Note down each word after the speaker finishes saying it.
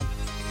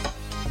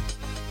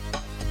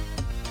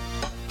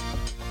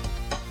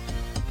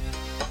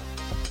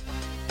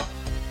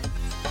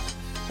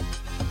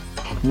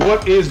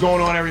What is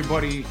going on,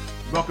 everybody?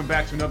 Welcome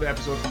back to another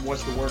episode from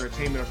What's the Word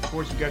Entertainment. Of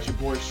course, we got your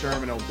boy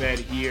Sherman Obed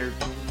here,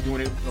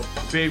 doing it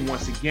big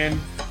once again.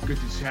 Good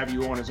to have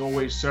you on as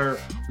always, sir.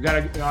 We got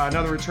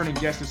another returning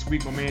guest this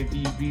week, my man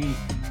DB,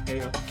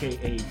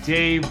 aka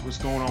Dave. What's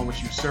going on with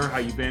you, sir? How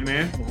you been,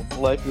 man?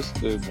 Life is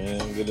good,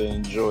 man. I'm gonna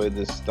enjoy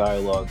this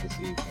dialogue this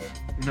evening.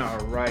 All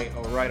right.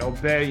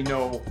 Obed,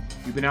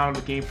 you've been out of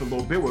the game for a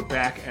little bit. We're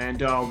back, and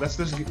let's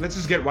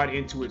just get right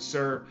into it,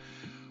 sir.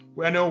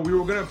 I know we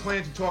were going to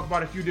plan to talk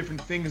about a few different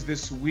things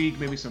this week,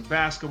 maybe some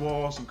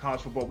basketball, some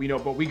college football,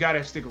 but we got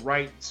to stick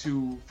right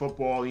to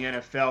football, the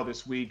NFL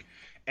this week,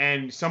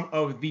 and some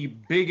of the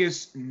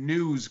biggest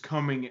news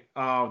coming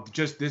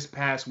just this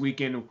past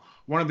weekend.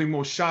 One of the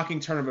most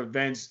shocking turn of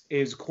events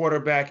is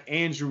quarterback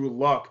Andrew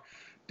Luck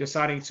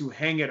deciding to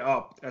hang it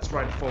up. That's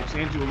right, folks.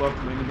 Andrew Luck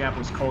from the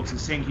Indianapolis Colts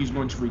is saying he's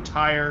going to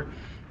retire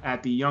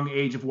at the young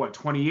age of,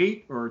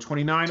 28 or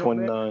 29?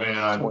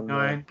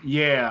 29.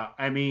 Yeah,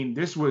 I mean,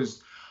 this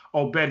was...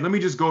 Obed, let me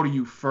just go to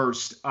you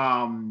first.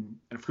 And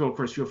feel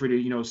free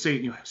to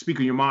speak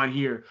on your mind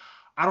here.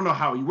 I don't know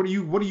how what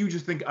do you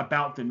just think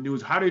about the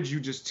news? How did you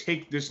just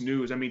take this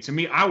news? I mean, to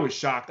me, I was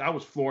shocked. I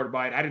was floored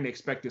by it. I didn't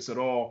expect this at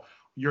all.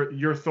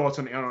 Your thoughts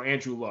on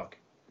Andrew Luck?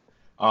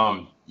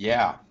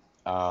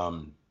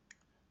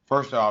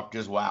 First off,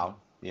 just wow.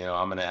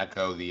 I'm going to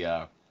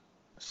echo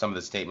some of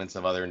the statements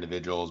of other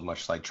individuals,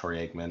 much like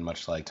Troy Aikman,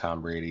 much like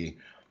Tom Brady.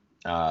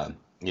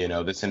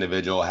 This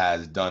individual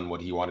has done what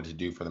he wanted to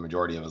do for the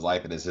majority of his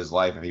life. It is his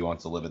life. If he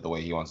wants to live it the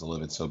way he wants to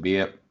live it, so be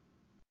it.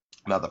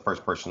 I'm not the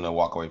first person to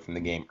walk away from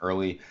the game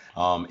early.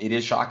 It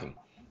is shocking.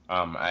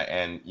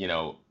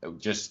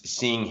 Just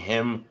seeing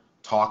him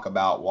talk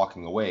about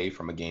walking away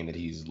from a game that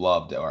he's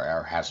loved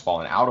or has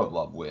fallen out of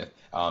love with,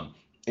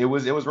 it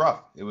was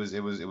rough. It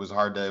was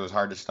hard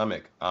to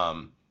stomach. As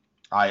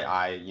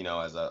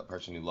a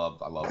person who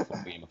I love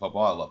game of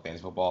football. I love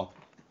fantasy football.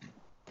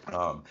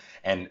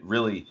 And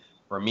really,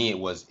 for me, it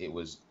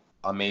was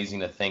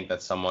amazing to think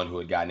that someone who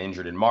had gotten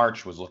injured in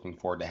March was looking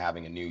forward to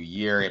having a new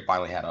year. It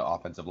finally had an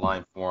offensive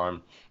line for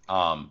him.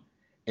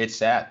 It's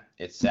sad.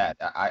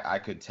 I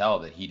could tell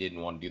that he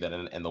didn't want to do that,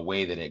 and the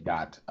way that it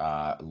got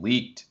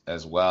leaked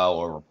as well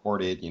or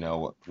reported,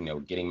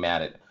 getting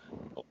mad at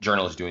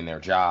journalists doing their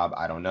job.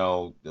 I don't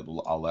know.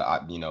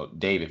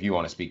 Dave, if you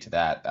want to speak to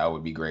that, that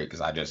would be great, because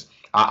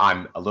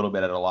I'm a little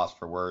bit at a loss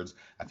for words.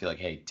 I feel like,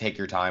 hey, take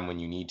your time when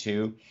you need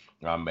to.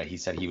 But he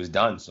said he was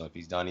done, so if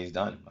he's done, he's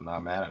done. I'm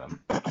not mad at him.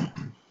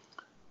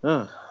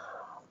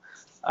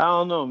 I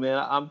don't know, man.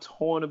 I'm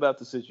torn about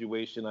the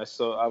situation.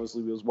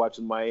 Obviously, we was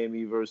watching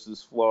Miami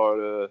versus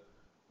Florida,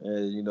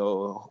 and,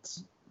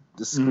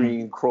 the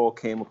screen crawl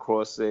came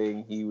across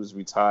saying he was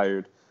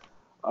retired.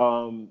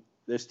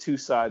 There's two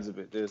sides of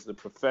it. There's the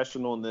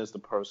professional and there's the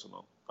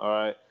personal, all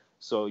right?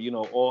 So,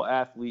 all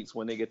athletes,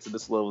 when they get to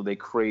this level, they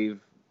crave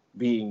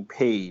being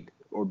paid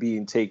or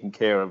being taken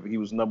care of. He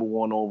was number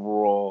one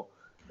overall.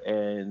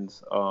 And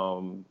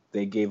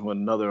they gave him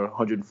another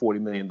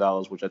 $140 million,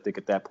 which I think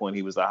at that point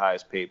he was the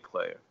highest paid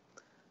player.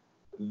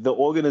 The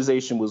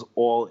organization was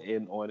all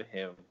in on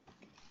him.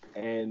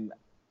 And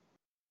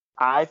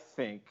I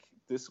think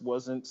this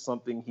wasn't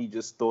something he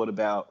just thought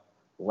about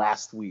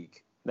last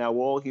week. Now,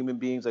 we're all human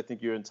beings. I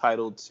think you're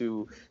entitled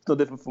to, it's no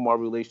different from our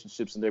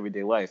relationships in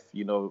everyday life.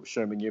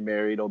 Sherman, you're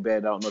married. Obed,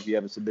 I don't know if you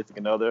have a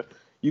significant other.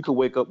 You could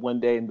wake up one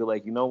day and be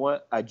like, you know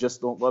what? I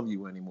just don't love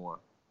you anymore.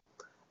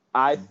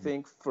 I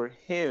think for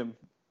him,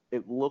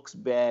 it looks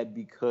bad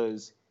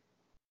because,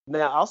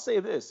 now I'll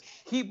say this,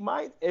 he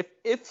might,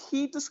 if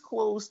he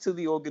disclosed to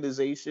the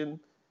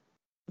organization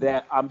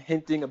that I'm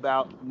hinting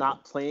about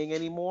not playing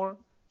anymore,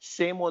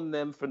 shame on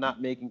them for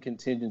not making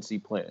contingency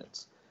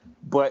plans.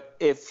 But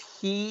if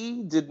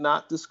he did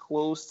not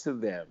disclose to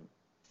them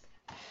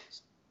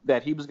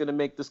that he was going to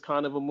make this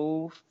kind of a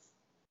move,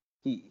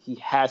 he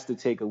has to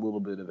take a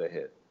little bit of a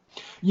hit.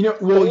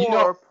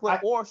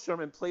 Or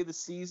Sherman, play the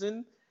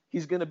season.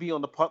 He's going to be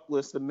on the pup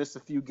list and miss a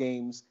few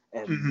games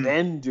and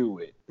then do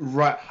it.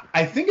 Right.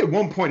 I think at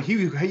one point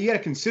he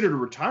had considered a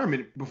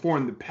retirement before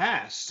in the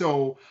past.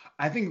 So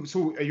I think,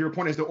 your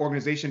point is the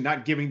organization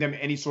not giving them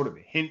any sort of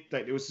hint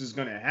that this is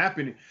going to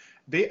happen.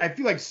 I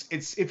feel like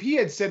if he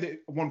had said at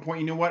one point,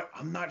 you know what,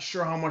 I'm not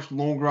sure how much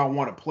longer I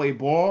want to play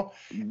ball.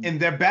 In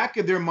the back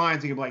of their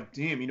minds, they're like,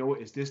 damn,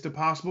 is this the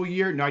possible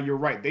year? Now, you're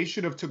right. They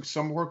should have took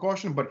some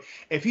precaution. But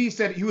if he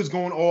said he was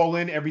going all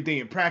in every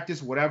day in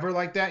practice, whatever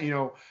like that,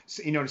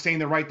 saying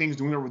the right things,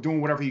 doing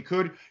whatever he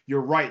could,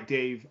 you're right,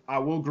 Dave. I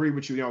will agree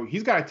with you.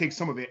 He's got to take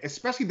some of it,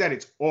 especially that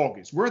it's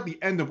August. We're at the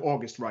end of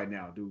August right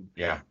now, dude.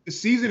 Yeah. The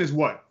season is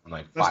what?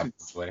 Like 5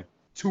 months away.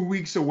 2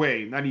 weeks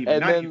away, not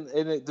even.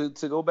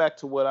 To go back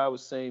to what I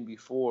was saying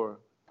before,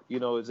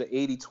 it's an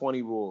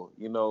 80-20 rule.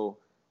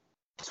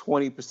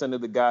 20%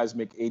 of the guys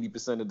make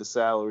 80% of the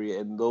salary,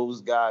 and those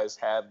guys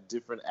have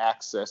different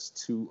access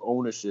to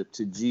ownership,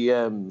 to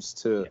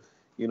GMs, to,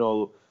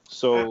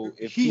 So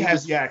if he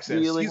has the access,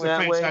 he's a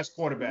franchise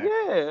quarterback.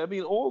 Yeah, I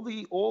mean, all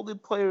the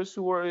players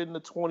who are in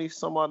the 20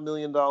 some odd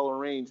 $million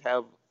range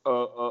have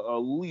at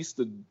least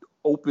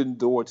open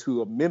door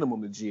to a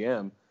minimum to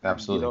GM.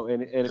 Absolutely.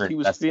 And if he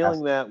was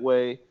feeling that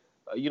way,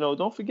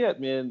 don't forget,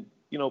 man.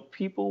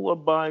 People are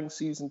buying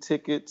season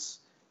tickets.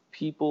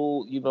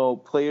 People,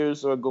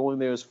 players are going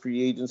there as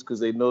free agents because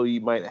they know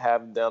you might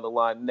have them down the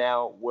line.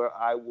 Now, where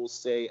I will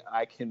say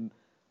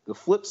the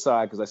flip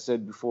side, because I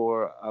said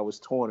before I was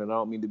torn, and I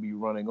don't mean to be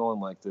running on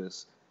like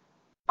this.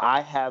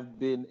 I have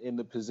been in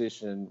the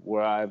position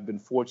where I've been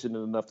fortunate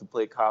enough to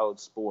play college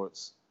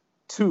sports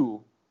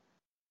too.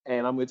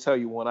 And I'm going to tell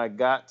you, when I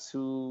got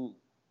to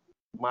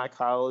my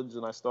college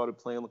and I started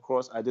playing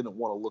lacrosse, I didn't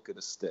want to look at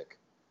a stick.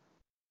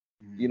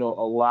 A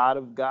lot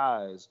of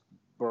guys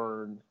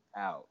burn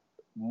out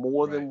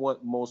more than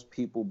what most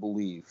people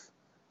believe.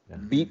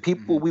 Yeah.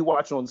 People we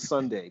watch on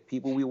Sunday,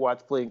 people we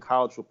watch playing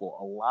college football,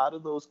 a lot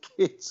of those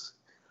kids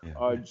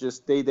are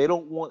just, they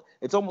don't want,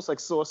 it's almost like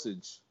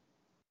sausage.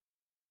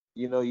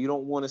 You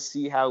don't want to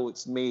see how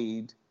it's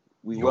made.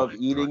 We love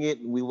eating it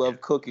and we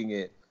love cooking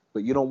it,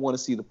 but you don't want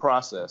to see the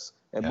process.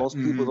 And most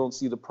people don't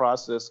see the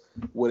process,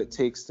 what it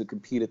takes to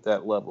compete at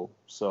that level.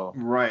 So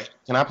right.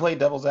 Can I play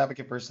devil's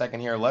advocate for a second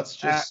here? Let's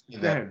just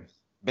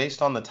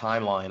based on the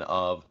timeline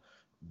of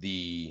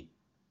the,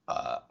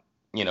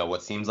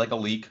 what seems like a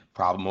leak,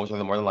 probably more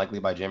than likely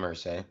by Jim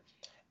Irsay,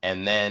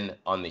 and then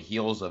on the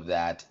heels of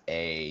that,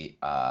 a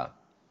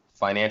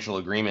financial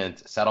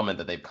agreement settlement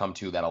that they've come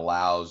to that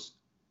allows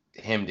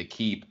him to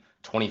keep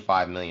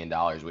 $25 million,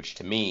 which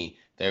to me,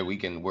 there we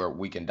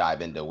can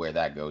dive into where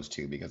that goes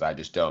to, because I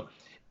just don't.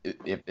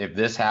 If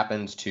this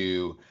happens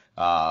to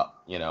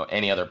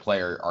any other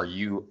player, are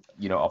you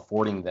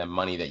affording them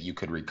money that you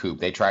could recoup?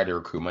 They tried to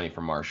recoup money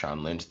from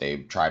Marshawn Lynch. They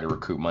tried to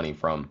recoup money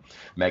from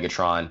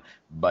Megatron,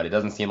 but it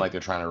doesn't seem like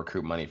they're trying to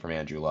recoup money from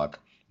Andrew Luck.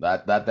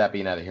 That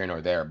being neither here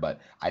nor there, but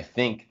I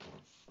think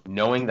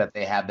knowing that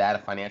they had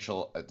that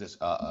financial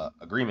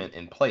agreement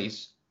in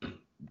place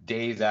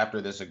days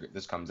after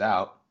this comes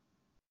out,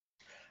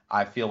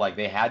 I feel like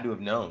they had to have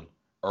known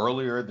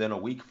earlier than a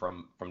week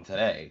from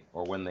today,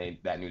 or when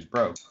that news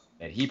broke,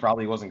 that he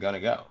probably wasn't going to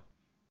go.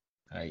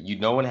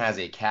 No one has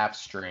a calf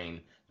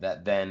strain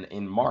that then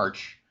in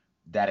March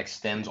that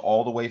extends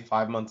all the way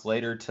 5 months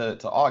later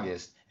to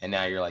August, and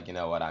now you're like, you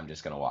know what, I'm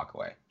just going to walk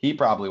away. He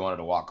probably wanted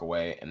to walk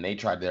away, and they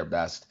tried their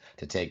best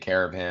to take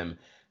care of him,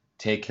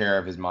 take care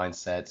of his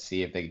mindset,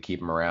 see if they could keep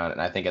him around.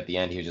 And I think at the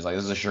end he was just like,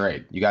 this is a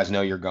charade. You guys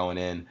know you're going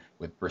in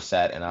with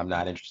Brissett, and I'm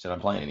not interested in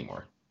playing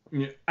anymore.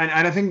 Yeah, and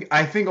I think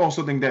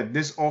that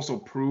this also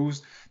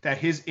proves that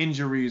his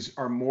injuries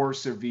are more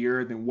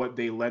severe than what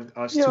they led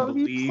us to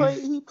believe.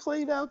 He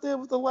played out there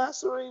with a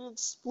lacerated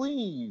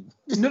spleen.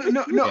 No.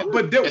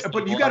 But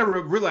you got to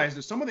realize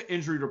that some of the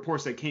injury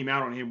reports that came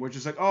out on him were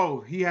just like,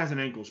 oh, he has an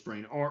ankle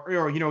sprain,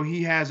 or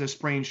he has a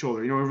sprained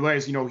shoulder.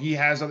 Realize he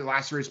has a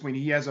lacerated spleen.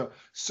 He had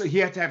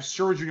to have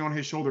surgery on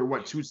his shoulder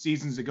 2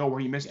 seasons ago where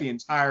he missed the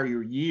entire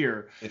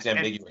year. It's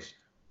ambiguous.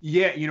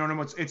 Yeah, you know what I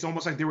mean? It's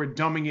almost like they were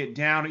dumbing it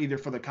down either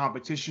for the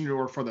competition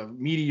or for the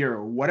media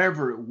or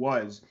whatever it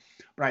was.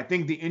 But I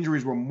think the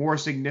injuries were more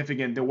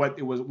significant than what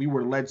it was we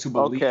were led to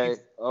believe.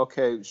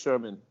 Okay,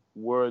 Sherman,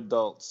 we're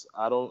adults.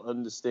 I don't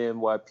understand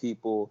why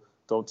people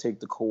don't take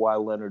the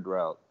Kawhi Leonard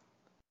route.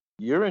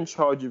 You're in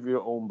charge of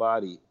your own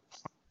body.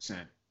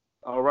 Same.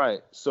 All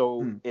right.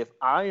 So if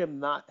I am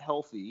not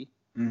healthy,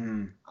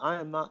 I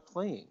am not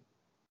playing.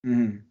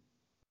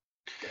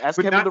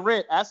 Ask Kevin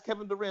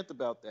Durant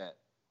about that.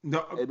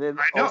 No, and then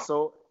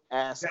also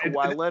ask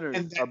Kawhi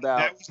Leonard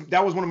about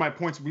that was one of my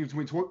points we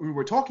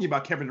were talking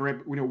about Kevin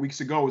Durant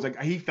weeks ago. It was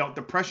like he felt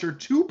the pressure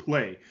to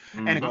play,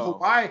 and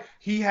Kawhi,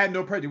 he had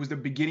no pressure. It was the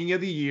beginning of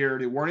the year.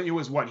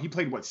 He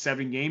played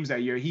 7 games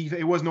that year.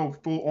 It was no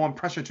full on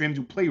pressure to him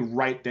to play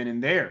right then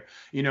and there,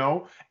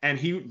 and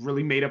he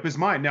really made up his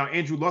mind. Now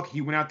Andrew Luck,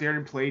 he went out there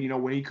and played,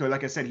 when he could.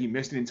 Like I said, he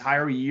missed an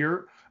entire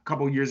year.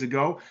 Couple of years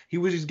ago, he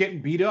was just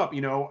getting beat up.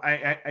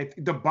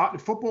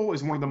 Football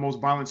is one of the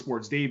most violent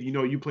sports. Dave,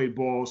 you played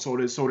ball, so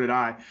did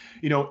I.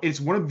 It's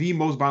one of the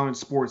most violent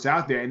sports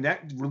out there, and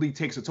that really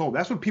takes a toll.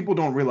 That's what people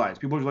don't realize.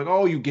 People are like,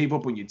 "Oh, you gave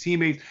up on your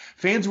teammates."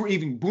 Fans were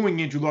even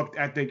booing Andrew Luck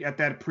at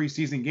that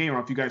preseason game. I don't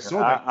know if you guys saw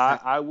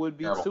that. I would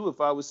be too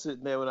if I was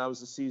sitting there when I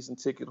was a season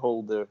ticket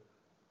holder.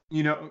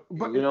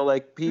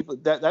 But people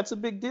that's a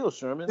big deal,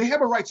 Sherman. They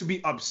have a right to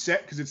be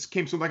upset because it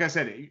came. So, like I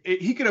said,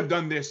 he could have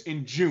done this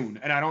in June,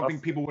 and I don't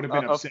think people would have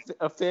been upset.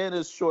 A fan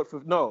is short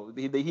for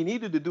he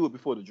needed to do it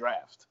before the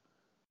draft,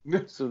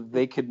 so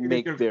they could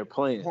make their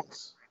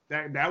plans.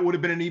 That would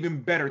have been an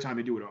even better time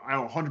to do it. I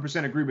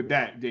 100% agree with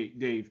that,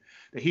 Dave.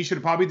 That he should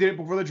have probably did it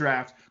before the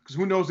draft, because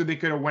who knows if they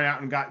could have went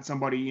out and got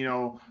somebody,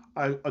 a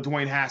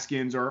Dwayne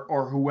Haskins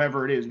or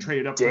whoever it is, and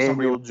traded up for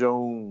somebody. Daniel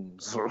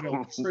Jones.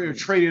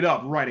 Traded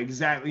up, right?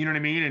 Exactly. You know what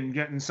I mean? And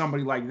getting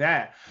somebody like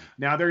that.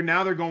 Now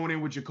they're going in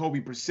with Jacoby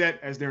Brissett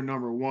as their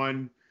number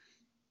one.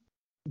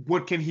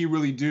 What can he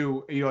really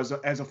do, as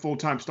a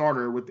full-time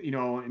starter with,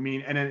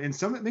 and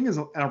something is,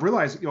 and I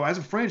realized, as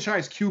a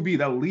franchise QB,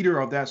 that leader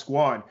of that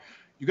squad,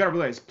 you got to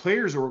realize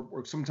players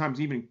or sometimes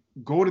even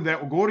go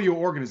to your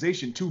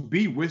organization to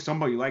be with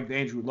somebody like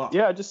Andrew Luck.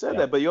 Yeah, I just said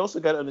that, but you also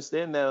got to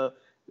understand now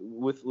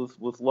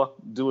with Luck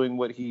doing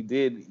what he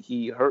did,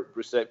 he hurt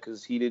Brissett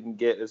because he didn't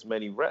get as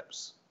many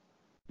reps.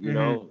 You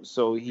know,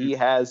 so he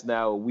has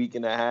now a week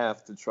and a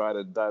half to try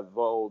to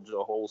divulge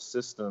a whole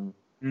system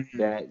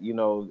that, you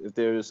know, if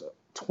there's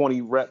 20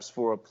 reps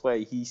for a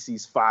play, he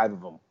sees 5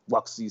 of them.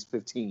 Luck sees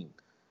 15.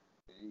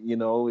 You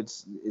know,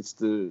 it's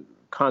the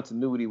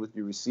continuity with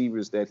your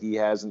receivers that he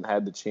hasn't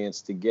had the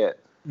chance to get.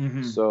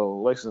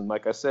 So, listen,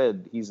 like I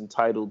said, he's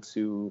entitled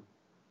to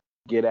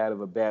get out of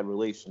a bad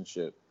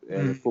relationship.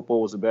 And if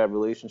football was a bad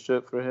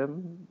relationship for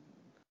him,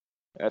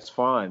 that's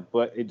fine.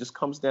 But it just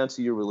comes down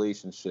to your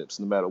relationships,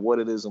 no matter what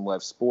it is in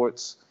life,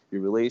 sports, your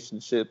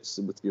relationships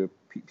with your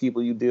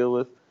people you deal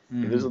with.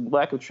 If there's a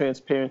lack of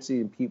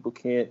transparency and people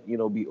can't, you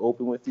know, be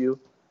open with you,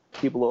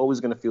 people are always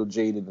going to feel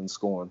jaded and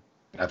scorned.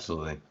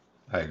 Absolutely.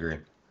 I agree.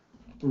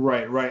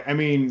 Right. I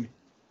mean,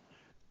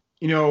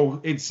 you know,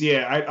 it's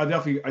I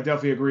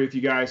definitely agree with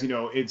you guys. You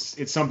know,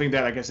 it's something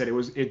that, like I said,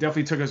 it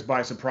definitely took us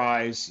by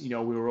surprise. You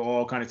know, we were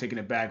all kind of taken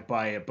aback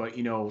by it. But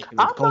you know,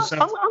 I'm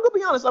gonna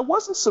be honest. I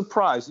wasn't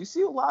surprised. You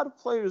see a lot of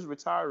players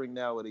retiring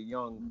now at a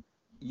young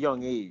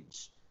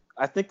age.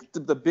 I think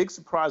the big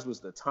surprise was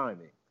the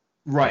timing.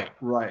 Right.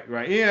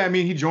 Yeah, I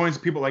mean, he joins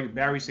people like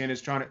Barry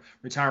Sanders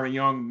retiring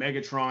young,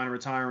 Megatron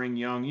retiring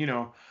young. You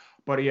know.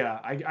 But yeah,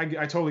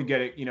 I totally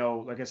get it. You know,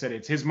 like I said,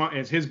 it's his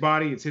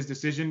body, it's his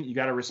decision. You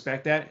got to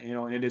respect that, you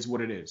know, and it is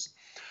what it is.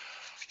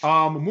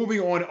 Moving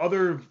on,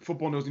 other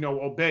football news. You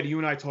know, Obed, you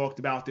and I talked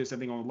about this, I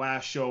think, on the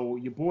last show.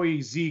 Your boy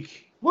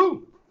Zeke,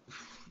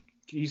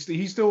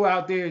 he's still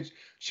out there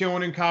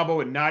chilling in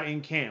Cabo and not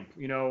in camp.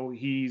 You know,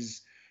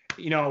 he's,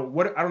 you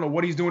know, I don't know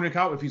what he's doing in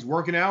Cabo, if he's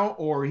working out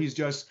or he's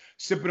just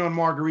sipping on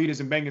margaritas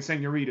and banging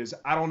senoritas.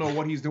 I don't know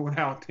what he's doing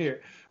out there,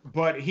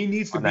 but he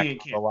needs to be in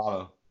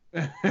camp.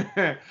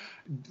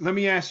 Let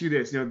me ask you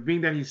this, you know,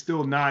 being that he's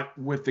still not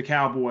with the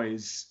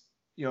Cowboys,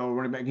 you know,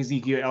 running back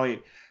Ezekiel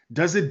Elliott,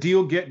 does a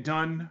deal get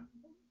done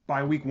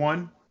by week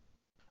 1?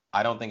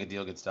 I don't think a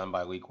deal gets done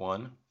by week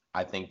 1.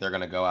 I think they're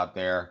going to go out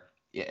there.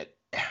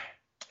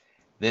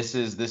 This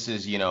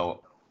is, you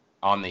know,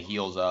 on the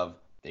heels of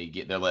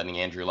they're letting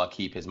Andrew Luck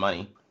keep his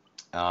money.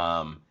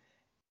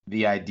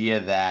 The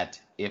idea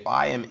that if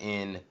I am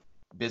in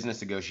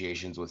business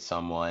negotiations with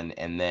someone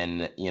and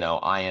then, you know,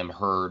 I am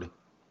heard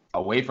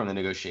away from the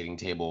negotiating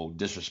table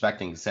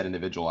disrespecting said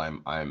individual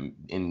I'm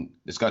in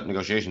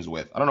negotiations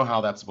with, I don't know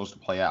how that's supposed to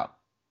play out.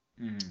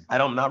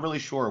 I'm not really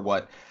sure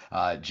what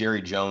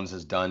Jerry Jones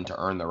has done to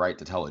earn the right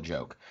to tell a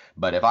joke.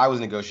 But if I was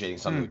negotiating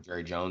something with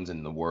Jerry Jones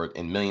and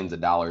millions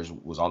of dollars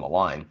was on the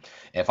line,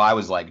 if I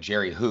was like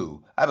Jerry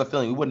who, I have a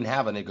feeling we wouldn't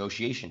have a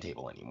negotiation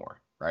table anymore,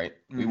 right?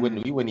 We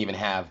wouldn't even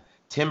have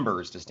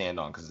timbers to stand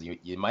on because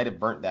you might have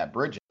burnt that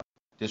bridge up,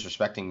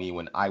 disrespecting me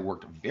when I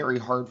worked very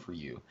hard for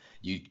you.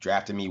 You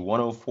drafted me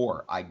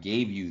 104. I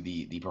gave you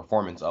the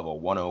performance of a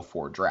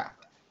 104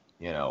 draft.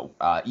 You know,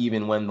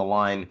 even when the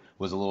line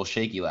was a little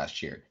shaky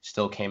last year,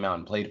 still came out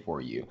and played for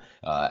you.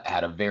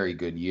 Had a very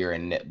good year,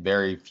 and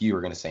very few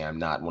are going to say I'm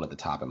not one at the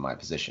top in my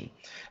position.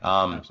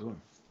 Absolutely.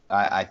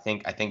 I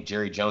think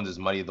Jerry Jones has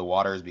muddied the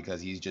waters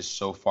because he's just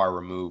so far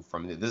removed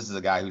from it. This is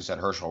a guy who said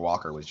Herschel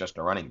Walker was just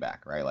a running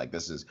back, right? Like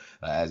this is,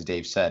 as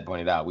Dave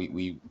pointed out,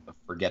 we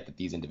forget that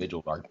these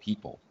individuals are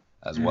people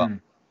as well.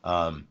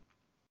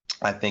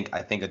 I think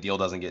a deal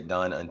doesn't get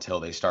done until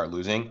they start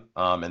losing,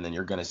 and then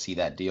you're going to see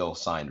that deal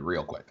signed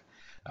real quick.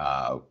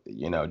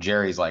 You know,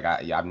 Jerry's like,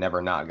 I've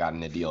never not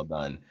gotten a deal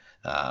done.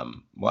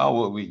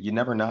 You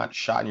never not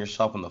shot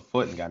yourself in the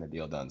foot and gotten a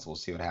deal done, so we'll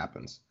see what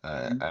happens.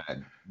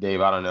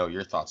 Dave, I don't know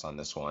your thoughts on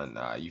this one.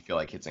 You feel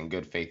like it's in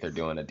good faith they're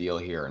doing a deal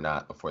here or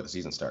not before the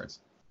season starts?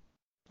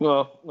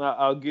 Well,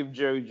 I'll give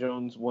Jerry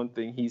Jones one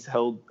thing. He's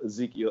held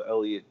Ezekiel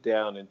Elliott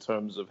down in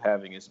terms of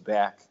having his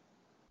back,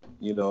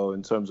 you know,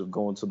 in terms of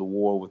going to the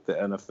war with the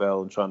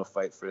NFL and trying to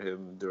fight for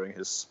him during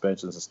his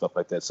suspensions and stuff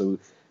like that. So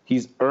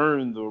he's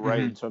earned the right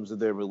in terms of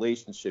their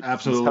relationship.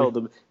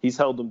 Absolutely. He's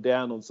held them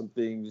down on some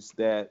things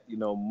that, you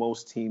know,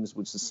 most teams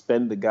would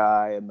suspend the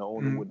guy and the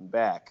owner wouldn't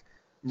back.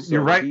 So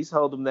you're right. He's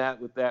held them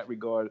with that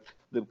regard.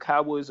 The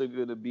Cowboys are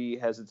going to be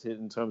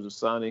hesitant in terms of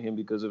signing him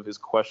because of his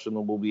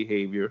questionable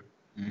behavior.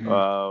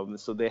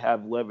 So they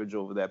have leverage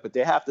over that, but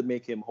they have to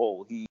make him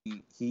whole.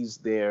 He's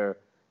there.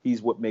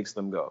 He's what makes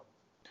them go.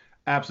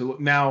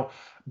 Absolutely. Now,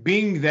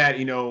 being that,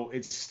 you know,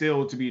 it's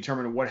still to be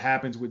determined what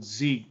happens with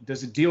Zeke,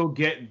 does the deal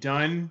get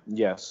done?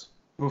 Yes.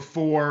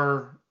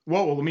 Before,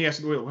 well, let me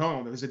ask you, hold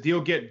on. Does the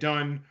deal get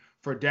done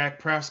for Dak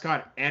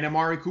Prescott and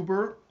Amari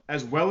Cooper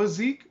as well as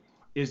Zeke?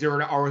 Is there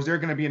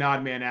going to be an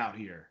odd man out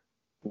here?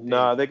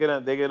 No, they're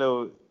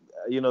gonna,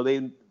 you know,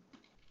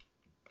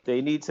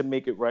 they need to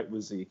make it right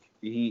with Zeke.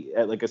 He,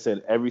 like I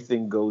said,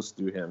 everything goes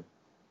through him.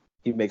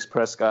 He makes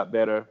Prescott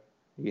better.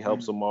 He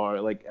helps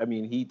Amari. Like, I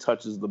mean, he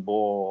touches the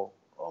ball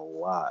a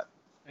lot.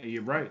 Hey,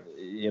 you're right.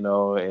 You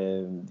know,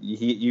 and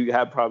you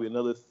have probably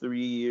another 3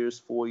 years,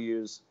 4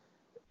 years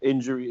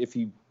injury. If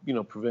he, you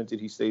know, prevented,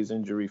 he stays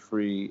injury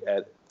free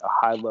at a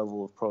high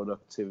level of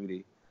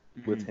productivity.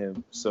 with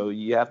him. So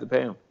you have to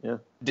pay him. Yeah.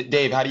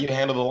 Dave, how do you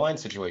handle the line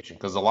situation?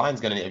 Because the line's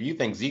gonna, if you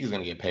think Zeke is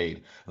gonna get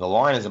paid, the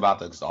line is about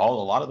to. A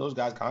lot of those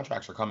guys'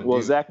 contracts are coming Well,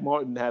 due. Zach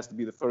Martin has to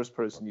be the first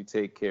person you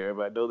take care of.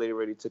 I know they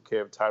already took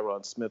care of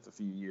Tyron Smith a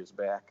few years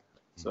back,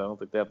 so I don't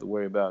think they have to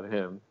worry about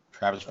him.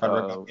 Travis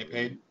Frederick not get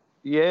paid.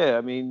 Yeah,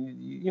 I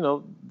mean,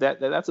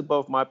 that's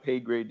above my pay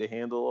grade to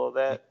handle all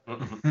that.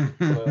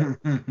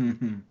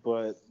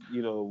 but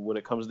when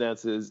it comes down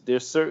to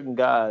there's certain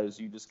guys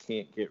you just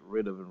can't get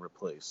rid of and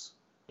replace.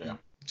 Yeah.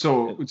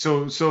 So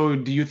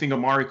do you think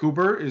Amari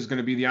Cooper is going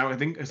to be the? I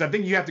think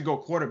you have to go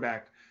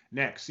quarterback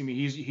next. I mean,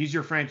 he's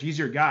your he's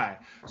your guy.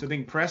 So I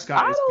think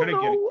Prescott is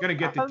gonna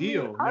get the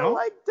deal. I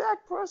like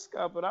Dak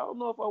Prescott, but I don't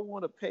know if I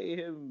want to pay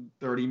him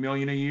 $30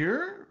 million a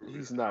year.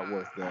 He's not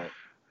worth that.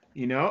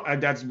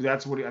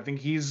 That's what I think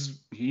he's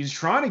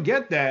trying to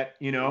get that.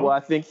 Well, I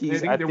think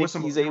he's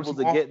able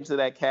to get into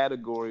that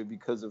category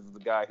because of the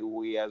guy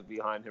who he has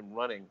behind him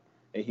running,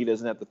 and he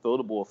doesn't have to throw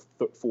the ball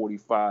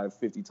 45,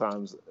 50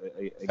 times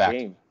a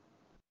game.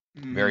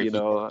 Very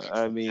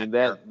I mean,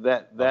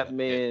 that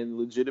man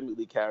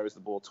legitimately carries the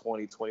ball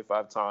 20,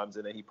 25 times,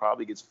 and then he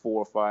probably gets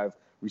 4 or 5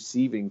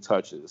 receiving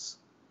touches.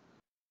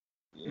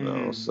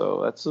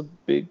 So that's a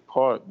big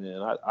part,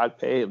 man. I'd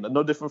pay him.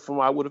 No different from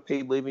I would have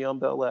paid Le'Veon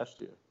Bell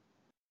last year.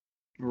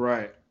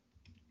 Right.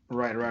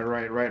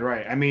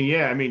 I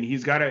mean,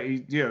 he's got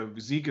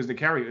Zeke is the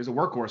carry, is a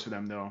workhorse for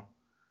them, though.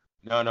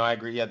 No, I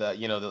agree. Yeah,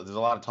 there's a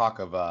lot of talk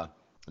of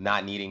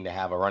not needing to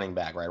have a running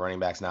back, right? Running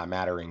back's not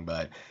mattering,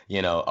 but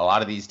a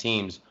lot of these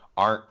teams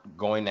aren't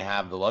going to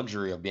have the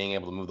luxury of being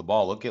able to move the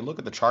ball. Look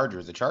at the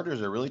Chargers. The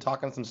Chargers are really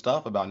talking some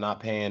stuff about not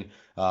paying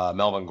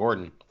Melvin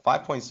Gordon.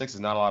 5.6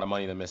 is not a lot of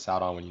money to miss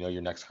out on when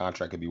your next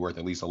contract could be worth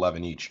at least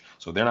 11 each.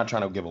 So they're not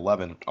trying to give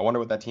 11. I wonder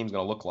what that team's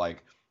going to look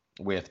like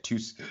with two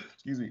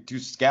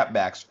scat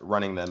backs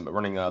running the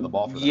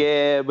ball for them.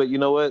 Yeah, but you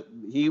know what?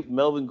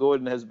 Melvin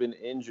Gordon has been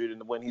injured,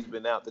 and when he's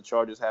been out, the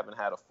Chargers haven't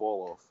had a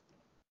fall off.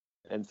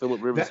 And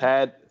Phillip Rivers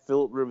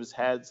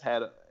has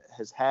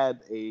had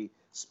a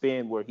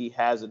span where he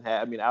hasn't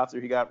had. I mean, after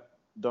he got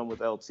done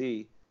with LT,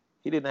 he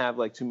didn't have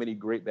too many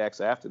great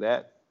backs after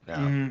that. Yeah.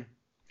 Mm-hmm.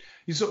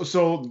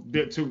 So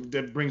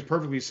that brings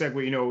perfectly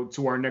segue,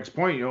 to our next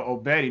point.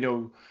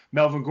 Obed,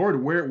 Melvin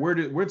Gordon,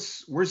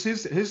 where's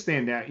his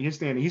stand at?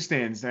 He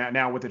stands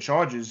now with the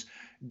Chargers.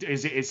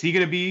 Is he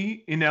going to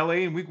be in LA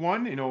in week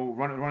 1?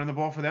 Running the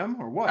ball for them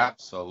or what?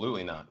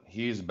 Absolutely not.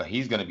 He's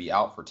going to be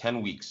out for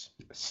 10 weeks.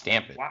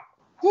 Stamp it. Wow.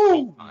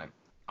 Woo!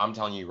 I'm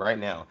telling you right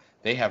now,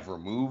 they have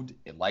removed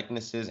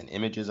likenesses and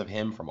images of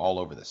him from all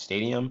over the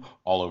stadium,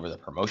 all over the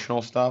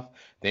promotional stuff.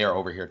 They are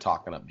over here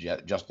talking up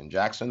Justin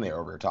Jackson. They are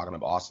over here talking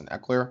up Austin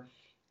Eckler.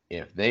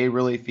 If they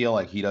really feel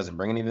like he doesn't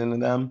bring anything to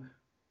them,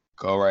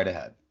 go right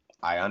ahead.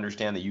 I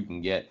understand that you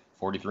can get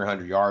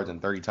 4,300 yards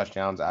and 30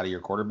 touchdowns out of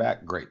your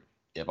quarterback. Great.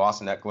 If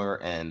Austin Eckler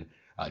and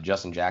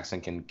Justin Jackson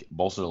can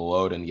bolster the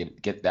load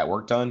and get that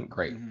work done,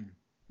 great.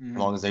 Mm-hmm. As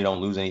long as they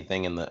don't lose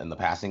anything in the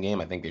passing game,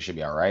 I think they should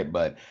be all right.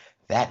 But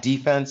that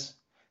defense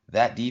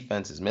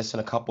is missing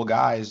a couple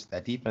guys.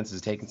 That defense is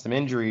taking some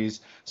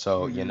injuries.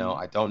 So,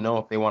 I don't know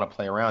if they want to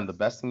play around. The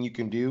best thing you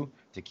can do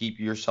to keep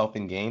yourself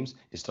in games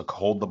is to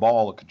hold the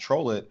ball and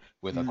control it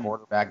with a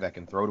quarterback that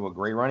can throw to a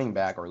great running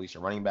back, or at least a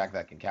running back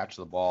that can catch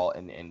the ball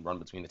and run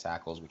between the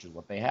tackles, which is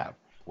what they have.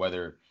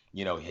 Whether,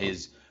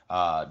 his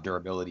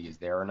durability is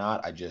there or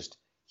not,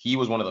 he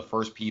was one of the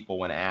first people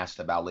when asked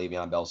about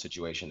Le'Veon Bell's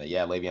situation that,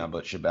 Le'Veon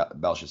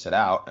Bell should sit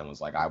out, and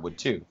was like, I would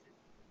too.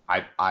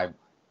 I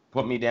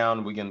put me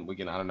down. We can.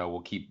 I don't know.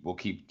 We'll keep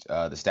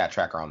the stat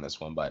tracker on this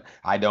one, but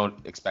I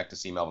don't expect to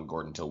see Melvin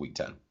Gordon until week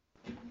 10.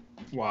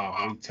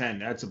 Wow, week 10.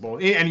 That's a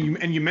bold.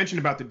 And you mentioned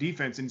about the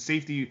defense and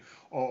safety.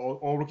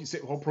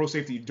 All pro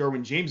safety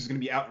Derwin James is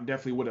going to be out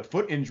indefinitely with a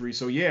foot injury.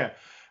 So yeah,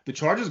 the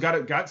Chargers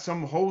got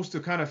some holes to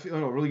kind of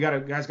really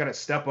guys got to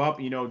step up.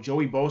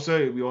 Joey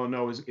Bosa, we all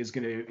know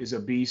is a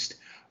beast,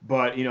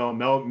 but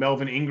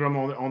Melvin Ingram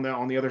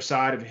on the other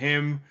side of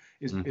him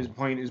is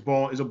playing is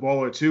a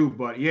baller too.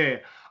 But yeah.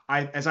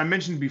 As I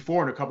mentioned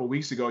before, a couple of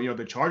weeks ago,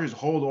 the Chargers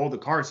hold all the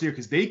cards here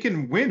because they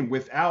can win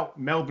without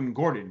Melvin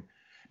Gordon.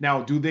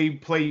 Now, do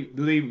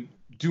they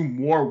do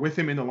more with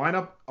him in the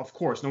lineup? Of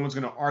course, no one's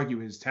going to argue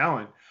his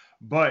talent,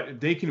 but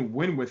they can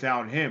win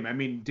without him. I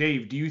mean,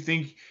 Dave, do you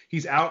think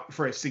he's out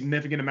for a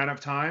significant amount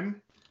of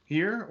time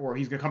here, or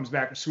comes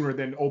back sooner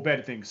than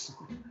Obed thinks?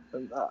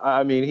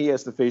 I mean, he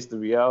has to face the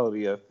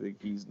reality. I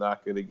think he's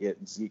not going to get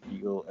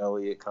Ezekiel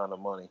Elliott kind of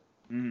money.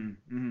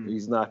 Mm-hmm.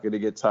 He's not going to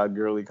get Todd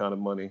Gurley kind of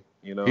money.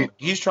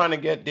 He's trying to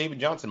get David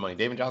Johnson money.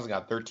 David Johnson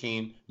got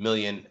 $13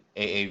 million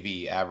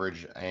AAV,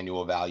 average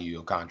annual value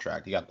of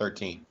contract. He got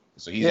 13,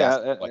 so he's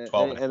asking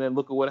 12. And then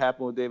look at what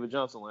happened with David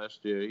Johnson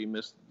last year. He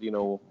missed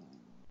a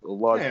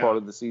large part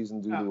of the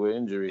season due to an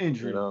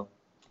injury.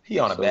 He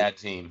on a bad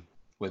team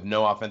with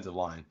no offensive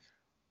line.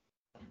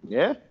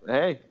 Yeah,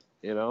 hey.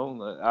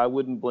 I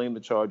wouldn't blame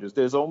the Chargers.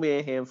 There's only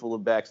a handful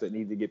of backs that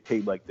need to get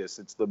paid like this.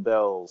 It's the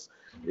Bells,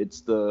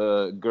 it's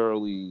the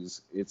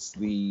Gurleys, it's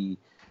the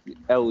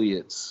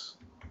Elliots,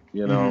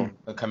 the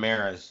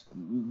Camaras.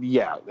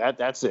 Yeah,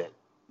 that's it.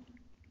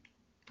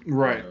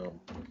 Right. You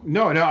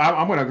No,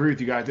 I'm going to agree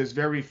with you guys. There's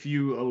very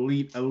few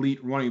elite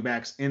running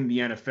backs in the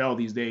NFL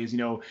these days.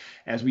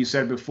 As we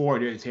said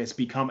before, it has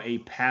become a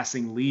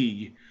passing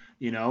league.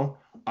 So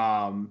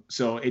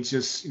it's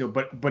just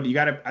but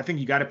I think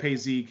you got to pay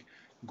Zeke.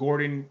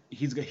 Gordon,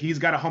 he's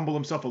got to humble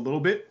himself a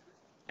little bit,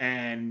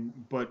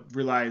 but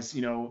realize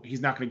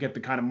he's not going to get the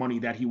kind of money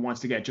that he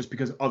wants to get just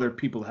because other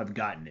people have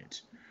gotten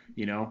it.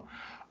 You know.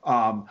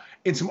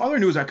 In some other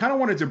news, I kind of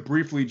wanted to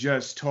briefly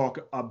just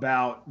talk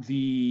about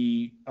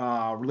the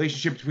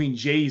relationship between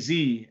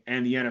Jay-Z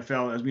and the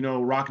NFL. As we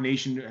know, Rock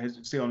Nation has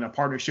still in a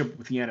partnership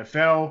with the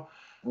NFL,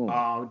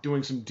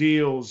 doing some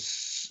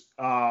deals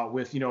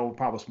with,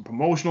 probably some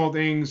promotional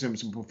things and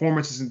some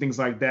performances and things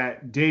like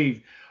that.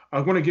 Dave,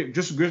 I want to get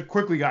just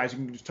quickly, guys, you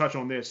can just touch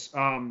on this.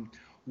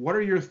 What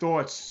are your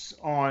thoughts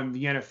on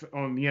the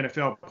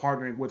NFL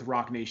partnering with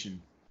Rock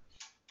Nation?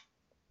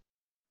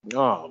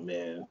 Oh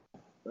man,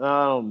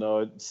 I don't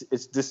know.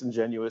 It's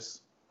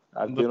disingenuous.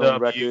 I've been on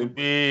record.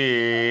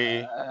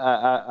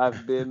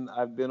 I've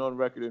been on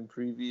record in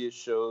previous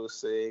shows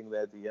saying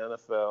that the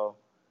NFL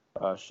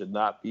should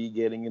not be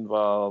getting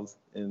involved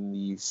in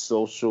the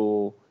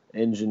social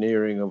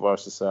engineering of our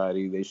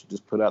society. They should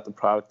just put out the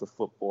product of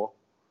football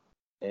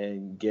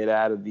and get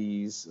out of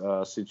these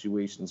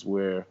situations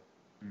where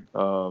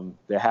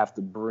they have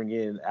to bring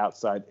in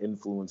outside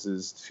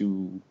influences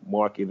to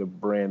market a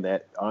brand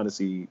that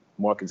honestly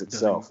markets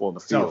itself on the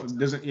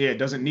field. It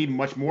doesn't need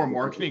much more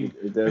marketing.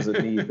 It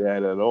doesn't need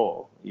that at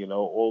all.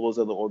 All those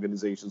other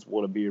organizations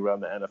want to be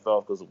around the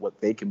NFL because of what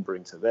they can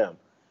bring to them.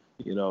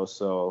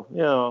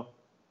 So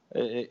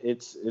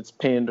it's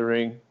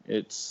pandering.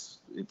 It's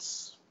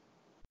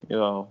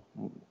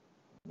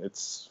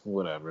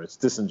whatever. It's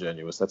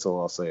disingenuous. That's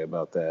all I'll say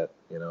about that.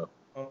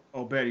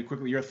 Oh, Betty,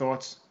 quickly, your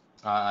thoughts.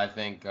 I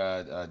think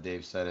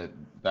Dave said it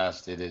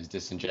best. It is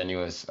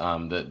disingenuous.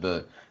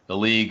 The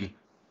league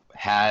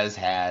has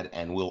had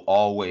and will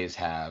always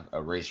have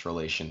a race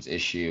relations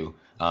issue.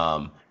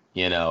 To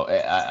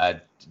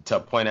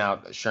point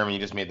out, Sherman, you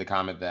just made the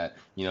comment that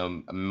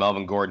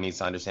Melvin Gordon needs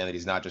to understand that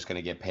he's not just going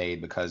to get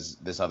paid because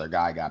this other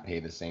guy got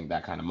paid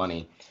that kind of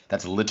money.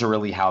 That's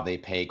literally how they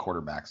pay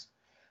quarterbacks.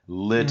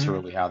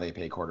 How they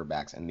pay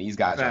quarterbacks, and these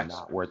guys are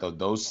not worth it.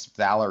 Those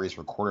salaries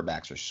for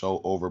quarterbacks are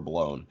so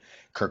overblown.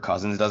 Kirk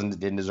Cousins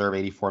didn't deserve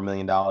 $84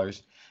 million.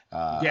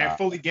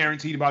 Fully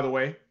guaranteed, by the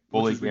way.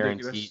 Fully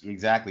guaranteed,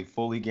 exactly.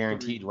 Fully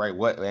guaranteed, right?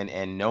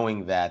 And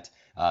knowing that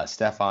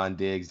Stephon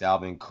Diggs,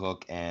 Dalvin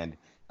Cook, and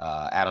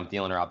Adam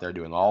Thielen are out there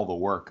doing all the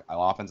work,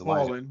 offensive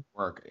line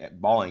work,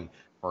 balling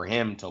for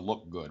him to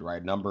look good,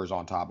 right? Numbers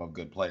on top of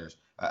good players.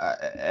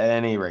 At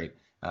any rate.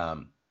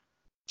 The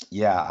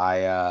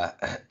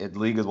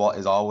league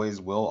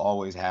will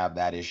always have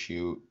that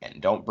issue,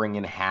 and don't bring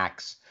in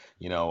hacks.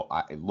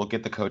 Look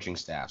at the coaching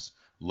staffs.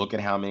 Look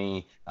at how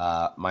many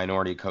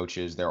minority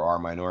coaches there are,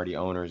 minority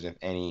owners, if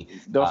any.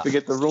 Don't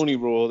forget the Rooney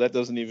Rule. That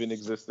doesn't even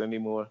exist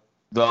anymore.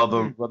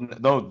 No,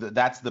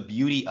 that's the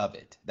beauty of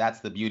it.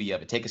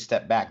 Take a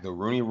step back. The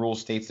Rooney Rule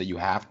states that you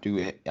have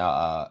to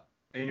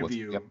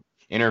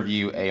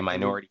interview a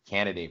minority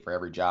candidate for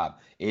every job.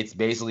 It's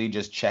basically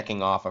just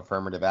checking off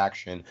affirmative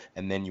action,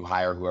 and then you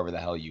hire whoever the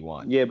hell you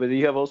want. Yeah, but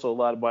you have also a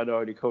lot of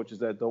minority coaches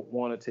that don't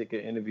want to take an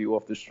interview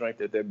off the strength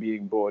that they're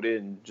being brought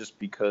in just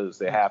because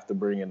they have to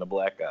bring in a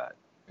black guy.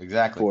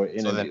 Exactly. For an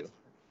interview. So then,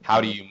 how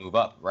do you move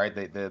up, right?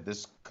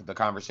 The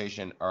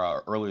conversation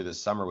earlier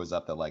this summer was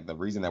up that the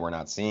reason that we're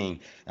not seeing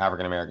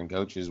African American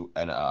coaches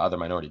and other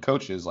minority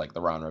coaches like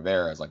the Ron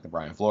Rivera's, like the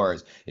Brian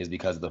Flores, is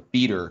because the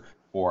feeder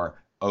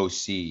for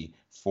OC,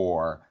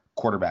 for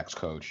quarterbacks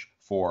coach,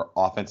 for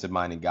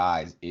offensive-minded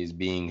guys is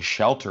being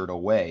sheltered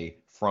away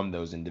from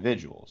those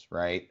individuals,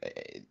 right?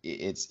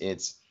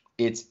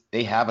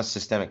 They have a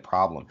systemic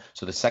problem.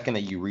 So the second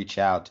that you reach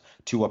out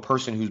to a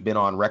person who's been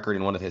on record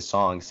in one of his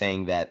songs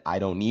saying that I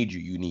don't need you,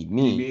 you need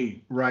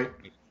me, right?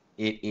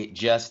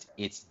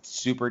 It's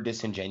super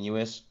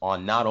disingenuous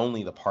on not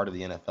only the part of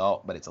the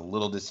NFL, but it's a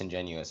little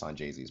disingenuous on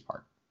Jay-Z's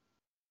part.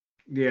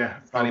 Yeah.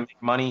 Trying to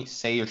make money,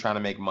 say you're trying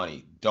to make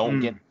money.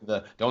 Don't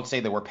say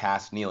that we're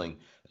past kneeling.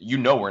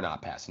 We're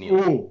not past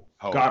kneeling. Ooh,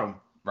 got him.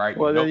 Right.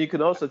 Well, then you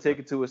can also take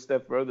it to a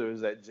step further,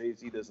 is that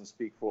Jay-Z doesn't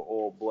speak for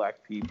all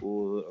black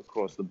people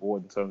across the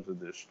board in terms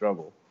of their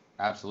struggle.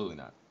 Absolutely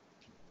not.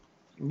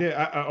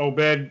 Yeah,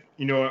 Obed,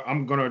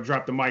 I'm going to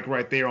drop the mic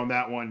right there on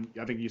that one.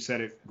 I think you said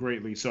it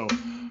greatly. So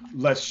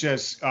let's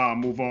just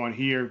move on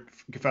here,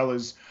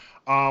 fellas.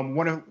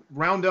 Want to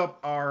round up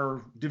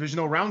our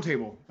divisional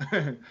roundtable.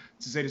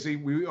 to say,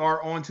 we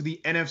are on to the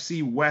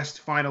NFC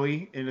West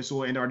finally, and this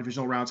will end our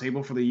divisional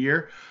roundtable for the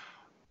year.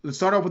 Let's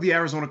start off with the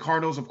Arizona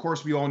Cardinals. Of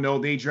course, we all know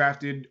they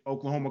drafted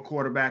Oklahoma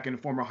quarterback and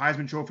former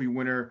Heisman Trophy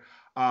winner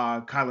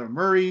Kyler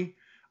Murray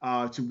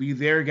to be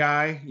their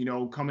guy,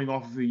 coming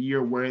off of a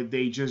year where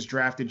they just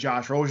drafted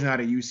Josh Rosen out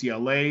of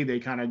UCLA. They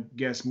kind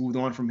of, moved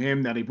on from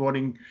him. Now they brought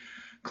in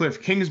Cliff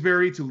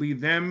Kingsbury to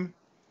lead them,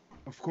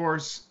 of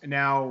course.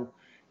 Now,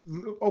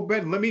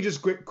 Ben, let me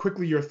just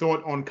quickly your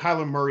thought on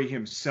Kyler Murray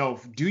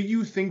himself. Do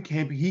you think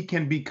he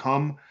can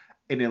become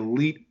an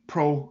elite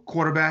pro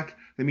quarterback?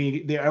 I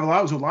mean, there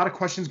was a lot of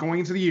questions going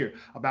into the year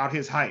about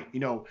his height.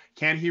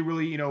 Can he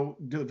really,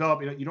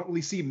 develop? You don't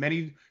really see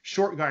many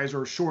short guys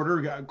or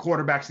shorter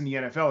quarterbacks in the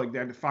NFL like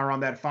that fire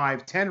around that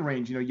 5'10"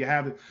 range. You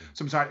have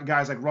some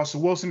guys like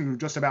Russell Wilson who are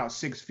just about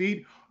 6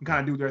 feet and kind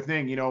of do their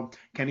thing.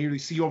 Can he really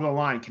see over the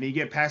line? Can he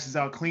get passes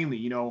out cleanly?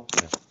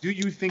 Do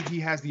you think he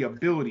has the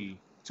ability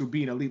to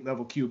be an elite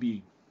level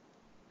QB?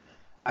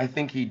 I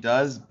think he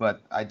does,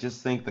 but I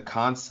just think the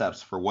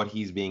concepts for what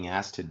he's being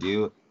asked to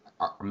do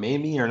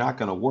maybe are not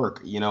going to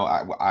work.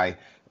 I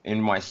in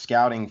my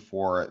scouting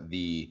for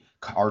the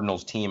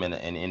Cardinals team and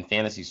in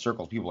fantasy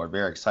circles, people are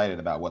very excited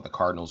about what the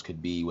Cardinals could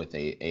be with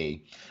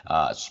a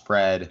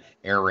spread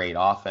air raid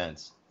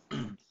offense.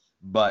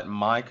 But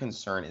my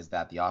concern is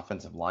that the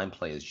offensive line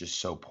play is just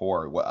so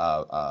poor.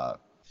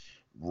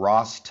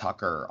 Ross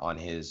Tucker on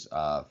his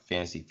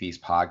Fantasy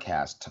Feast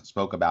podcast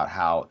spoke about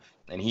how,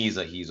 and he's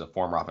a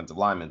former offensive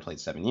lineman, played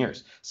 7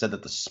 years, said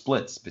that the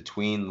splits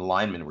between the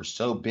linemen were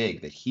so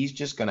big that he's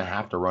just going to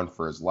have to run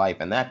for his life.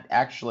 And that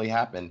actually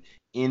happened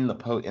in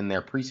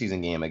their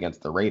preseason game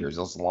against the Raiders.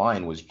 This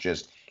line was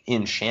just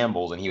in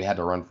shambles, and he had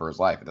to run for his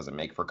life. It doesn't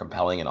make for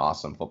compelling and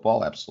awesome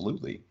football,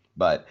 absolutely.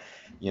 But,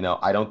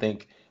 I don't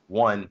think,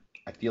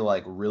 I feel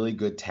like really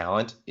good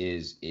talent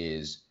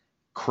is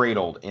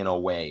cradled in a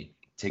way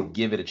to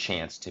give it a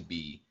chance to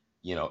be,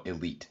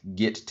 elite,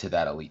 get to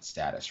that elite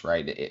status,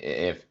 right?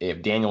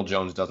 If Daniel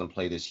Jones doesn't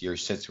play this year,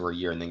 sits for a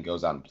year, and then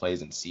goes out and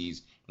plays and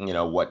sees,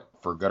 what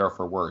for good or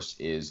for worse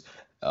is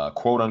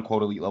quote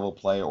unquote elite level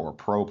play or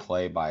pro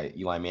play by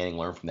Eli Manning,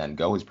 learn from that and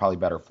go, he's probably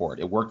better for it.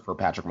 It worked for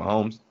Patrick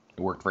Mahomes.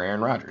 It worked for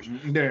Aaron Rodgers.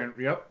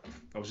 Yep.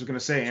 I was just gonna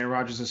say Aaron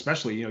Rodgers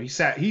especially. He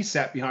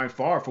sat behind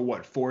Favre for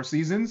what, 4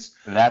 seasons?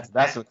 That's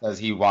because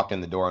he walked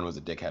in the door and was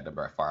a dickhead to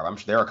Brett Favre. I'm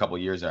sure there were a couple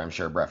of years there. I'm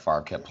sure Brett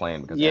Favre kept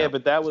playing because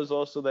but that was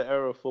also the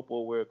era of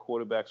football where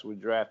quarterbacks were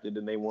drafted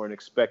and they weren't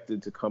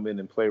expected to come in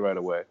and play right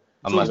away.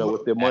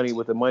 With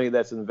the money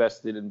that's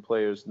invested in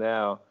players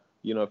now,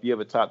 if you have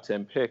a top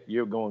 10 pick,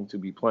 you're going to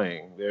be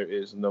playing. There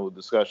is no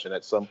discussion.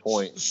 At some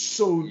point,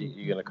 so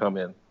you're going to come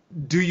in.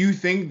 Do you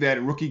think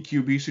that rookie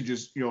QB should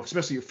just,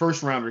 especially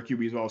first rounder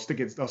QBs,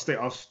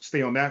 I'll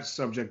stay on that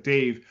subject,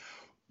 Dave,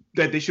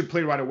 that they should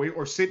play right away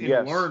or sit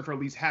and learn for at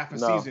least half a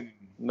season?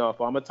 No, if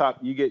I'm a top,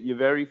 you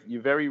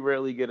very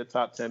rarely get a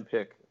top 10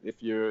 pick if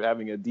you're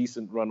having a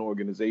decent run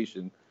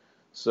organization.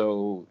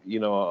 So,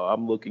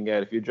 I'm looking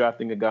at, if you're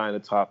drafting a guy in the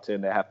top 10,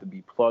 they have to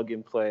be plug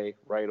and play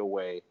right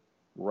away,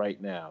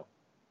 right now.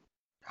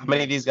 How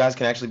many of these guys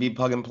can actually be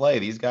plug and play?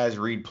 These guys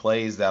read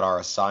plays that are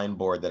a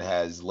signboard that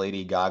has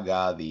Lady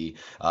Gaga, the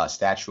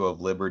Statue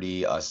of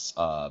Liberty,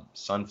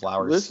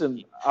 sunflowers.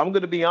 Listen, I'm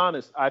going to be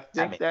honest. I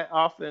think that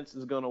offense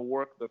is going to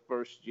work the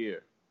first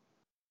year.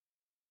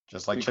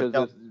 Just like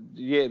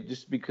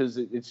just because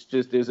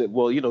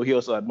he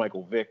also had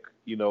Michael Vick,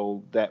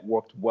 that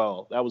worked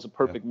well. That was a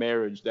perfect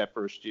marriage that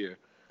first year.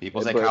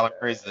 People say Kyler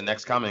Murray's the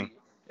next coming.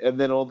 And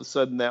then all of a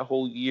sudden that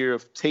whole year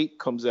of tape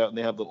comes out and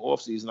they have the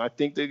offseason. I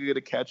think they're going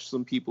to catch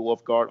some people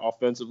off guard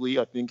offensively.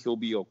 I think he'll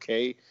be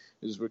okay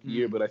his rookie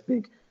year. But I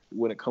think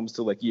when it comes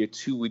to like year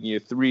 2 and year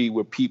 3,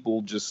 where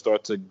people just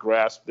start to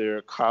grasp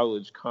their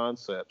college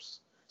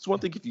concepts, it's one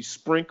thing if you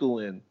sprinkle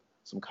in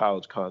some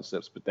college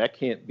concepts, but that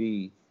can't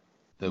be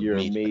your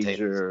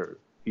major.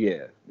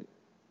 Yeah.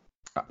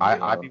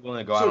 I'd be willing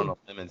to go out on a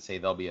limb and say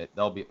they'll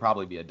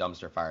probably be a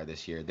dumpster fire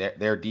this year.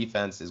 Their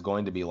defense is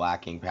going to be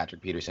lacking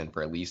Patrick Peterson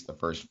for at least the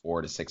first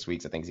 4 to 6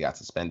 weeks. I think he got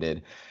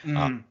suspended.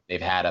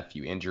 They've had a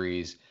few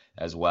injuries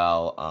as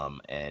well,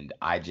 and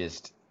I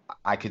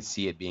could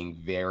see it being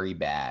very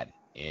bad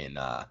in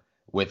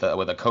with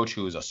a coach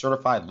who is a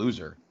certified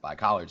loser by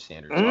college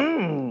standards.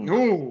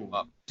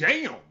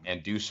 Damn!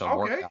 And do some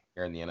work out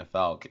here in the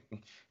NFL.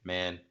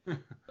 Man,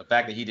 the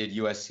fact that he did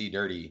USC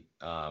dirty.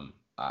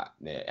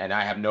 And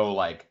I have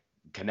no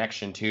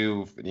connection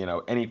to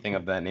anything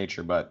of that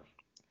nature, but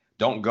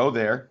don't go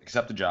there,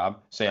 accept a job,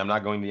 say I'm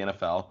not going to the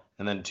NFL,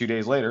 and then 2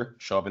 days later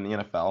show up in the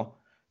NFL.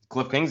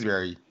 Cliff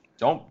Kingsbury,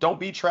 don't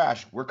be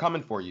trash. We're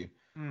coming for you.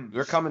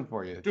 We're coming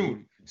for you,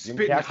 dude.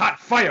 Spitting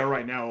hot fire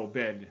right now,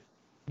 Obed.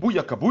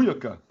 Booyaka,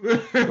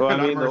 booyaka. Well,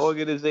 I mean, the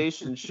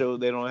organization showed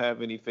they don't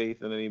have any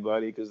faith in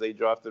anybody because they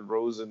drafted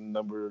Rosen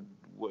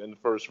in the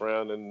first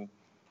round and.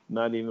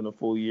 Not even a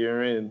full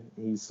year in,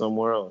 he's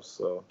somewhere else.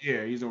 So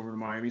yeah, he's over in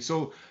Miami.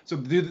 So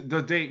Dave,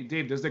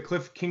 does the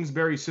Cliff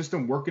Kingsbury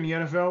system work in the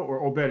NFL, or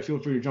Obed, feel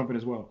free to jump in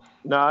as well?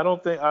 No,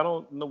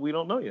 we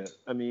don't know yet.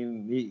 I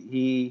mean,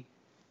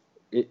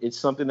 it's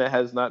something that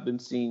has not been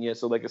seen yet.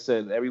 So like I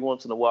said, every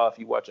once in a while, if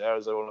you watch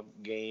Arizona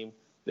game,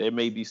 there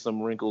may be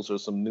some wrinkles or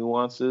some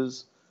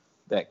nuances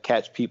that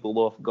catch people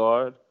off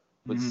guard.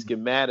 But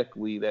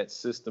schematically, that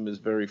system is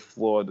very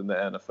flawed in the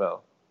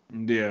NFL.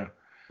 Yeah.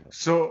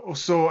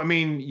 So I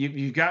mean,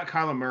 you've got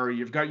Kyler Murray,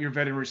 you've got your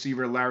veteran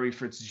receiver Larry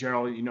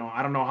Fitzgerald.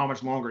 I don't know how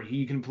much longer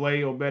he can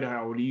play. Obed,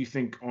 what do you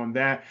think on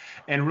that?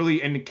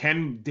 And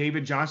can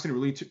David Johnson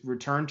really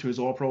return to his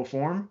All-Pro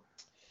form?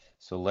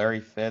 So Larry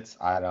Fitz,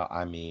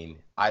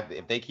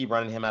 if they keep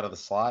running him out of the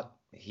slot,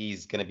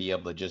 he's going to be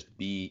able to just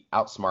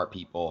outsmart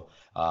people,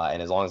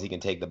 and as long as he can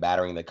take the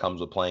battering that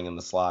comes with playing in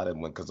the slot,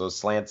 and because those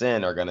slants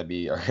in are going to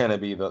be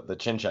the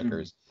chin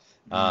checkers.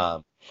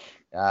 Mm-hmm.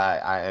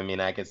 I mean,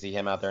 I could see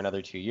him out there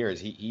another 2 years.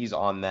 He's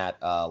on that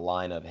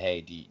line of, hey,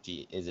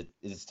 is it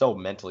still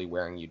mentally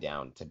wearing you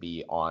down to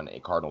be on a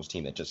Cardinals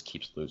team that just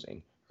keeps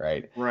losing,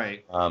 right?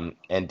 Right.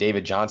 And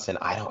David Johnson,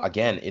 I don't.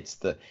 Again, it's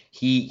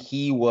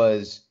he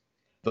was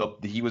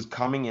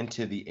coming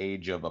into the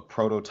age of a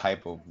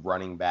prototype of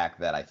running back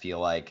that I feel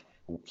like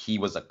he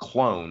was a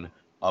clone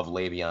of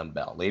Le'Veon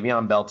Bell.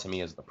 Le'Veon Bell to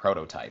me is the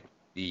prototype.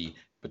 The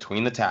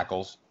between the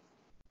tackles,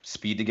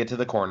 speed to get to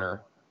the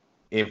corner.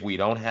 If we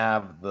don't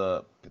have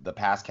the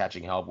pass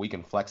catching help, we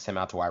can flex him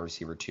out to wide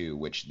receiver 2,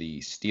 which the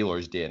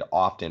Steelers did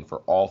often for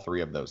all 3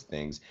 of those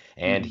things.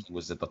 And he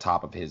was at the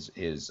top of his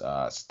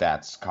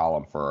stats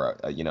column for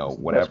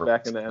whatever.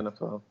 Best back in the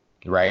NFL.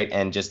 Right,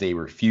 and just they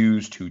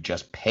refuse to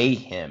just pay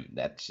him.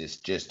 That's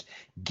just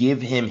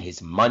give him his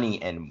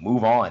money and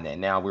move on. And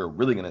now we're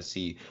really going to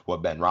see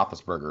what Ben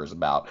Roethlisberger is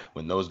about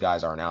when those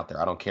guys aren't out there.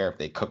 I don't care if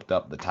they cooked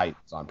up the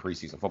Titans on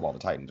preseason football. The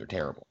Titans are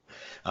terrible.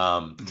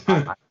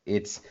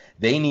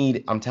 They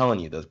need. I'm telling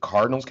you, the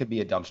Cardinals could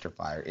be a dumpster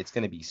fire. It's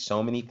going to be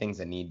so many things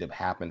that need to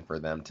happen for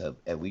them to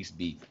at least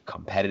be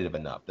competitive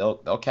enough.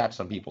 They'll catch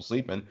some people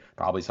sleeping,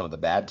 probably some of the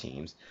bad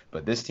teams,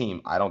 but this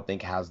team I don't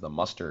think has the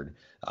mustard.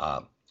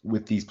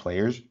 With these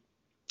players,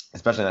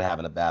 especially not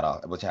having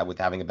with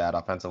having a bad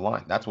offensive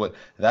line.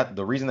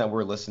 The reason that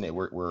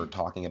we're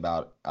talking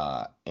about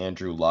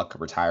Andrew Luck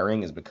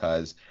retiring is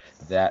because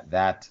that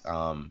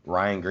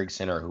Ryan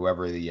Grigson or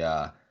whoever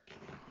the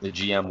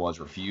GM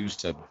was refused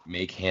to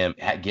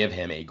give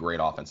him a great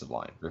offensive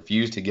line.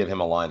 Refused to give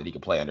him a line that he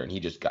could play under, and he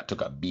just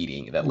took a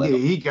beating that led. Yeah,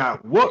 he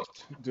got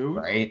whooped, dude.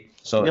 Right.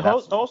 So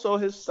also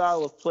his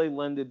style of play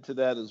lended to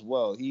that as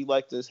well. He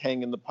liked to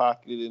hang in the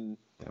pocket and.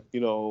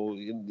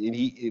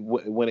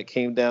 When it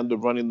came down to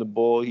running the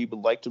ball, he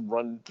would like to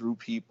run through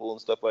people and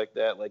stuff like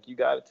that. Like, you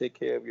got to take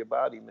care of your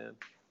body, man.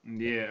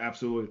 Yeah,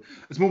 absolutely.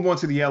 Let's move on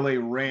to the LA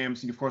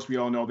Rams. Of course, we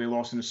all know they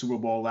lost in the Super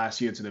Bowl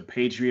last year to the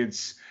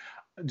Patriots.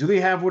 Do they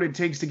have what it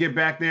takes to get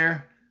back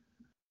there?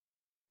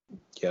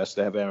 Yes,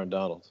 they have Aaron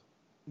Donald.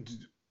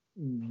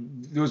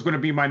 That was going to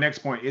be my next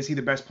point. Is he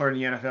the best player in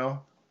the NFL?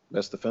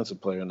 Best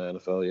defensive player in the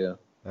NFL, yeah.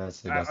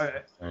 That's the best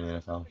player in the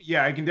NFL.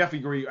 Yeah, I can definitely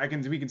agree.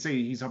 We can say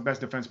he's the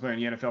best defensive player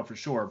in the NFL for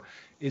sure.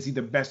 Is he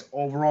the best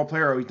overall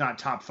player? Or he's not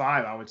top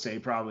 5, I would say,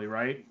 probably,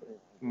 right?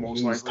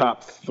 Most likely.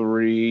 Top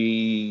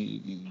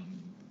 3.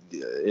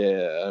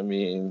 Yeah, I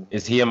mean.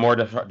 Is he a more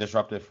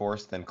disruptive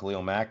force than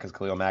Khalil Mack? Because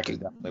Khalil Mack is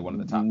definitely one of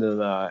the top.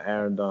 No,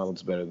 Aaron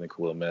Donald's better than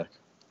Khalil Mack.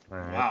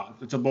 Right. Wow,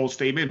 it's a bold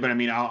statement, but I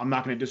mean, I'm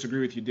not going to disagree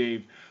with you,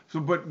 Dave.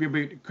 So, but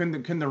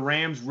can the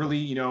Rams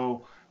really,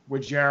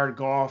 with Jared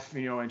Goff,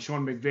 and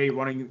Sean McVay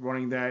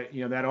running that,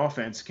 that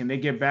offense, can they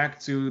get back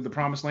to the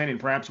promised land and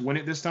perhaps win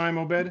it this time,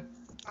 Obed?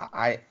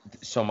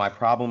 So my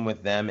problem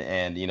with them,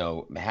 and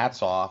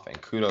hats off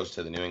and kudos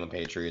to the New England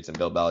Patriots and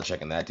Bill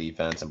Belichick and that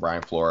defense and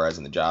Brian Flores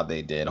and the job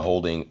they did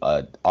holding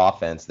an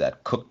offense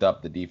that cooked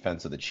up the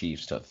defense of the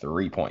Chiefs to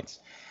 3 points.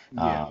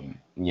 Yeah.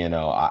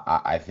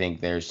 I think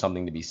there's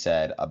something to be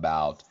said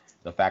about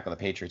the fact that the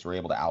Patriots were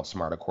able to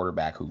outsmart a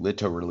quarterback who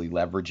literally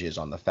leverages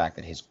on the fact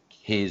that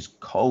his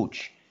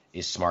coach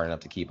is smart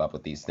enough to keep up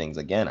with these things.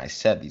 Again, I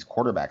said these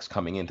quarterbacks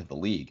coming into the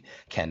league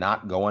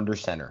cannot go under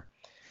center.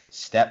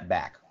 Step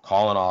back,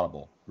 call an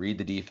audible, read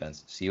the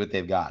defense, see what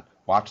they've got,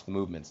 watch the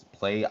movements,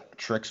 play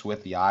tricks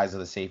with the eyes of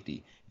the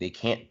safety. They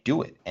can't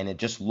do it, and it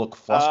just look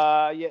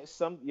frustrating.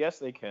 Yes,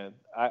 they can.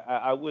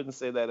 I wouldn't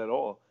say that at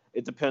all.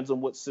 It depends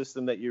on what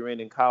system that you're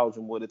in college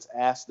and what it's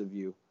asked of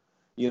you.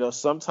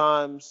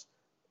 Sometimes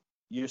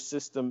your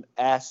system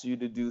asks you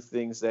to do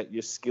things that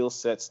your skill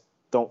sets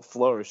don't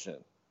flourish in.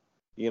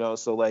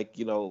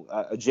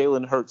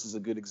 Jalen Hurts is a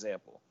good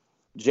example.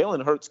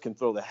 Jalen Hurts can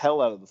throw the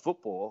hell out of the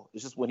football.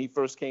 It's just when he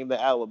first came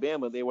to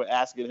Alabama, they were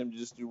asking him to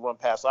just do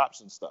run-pass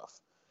option stuff.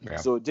 Yeah.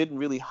 So it didn't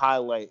really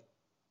highlight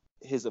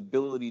his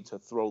ability to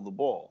throw the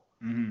ball.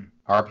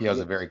 Mm-hmm. RPO is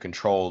a very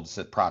controlled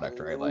product,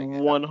 right?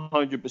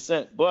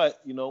 100%. But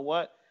you know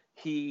what?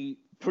 He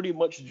pretty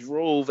much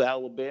drove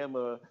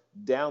Alabama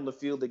down the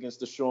field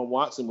against Deshaun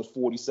Watson with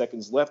 40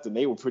 seconds left, and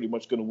they were pretty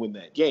much going to win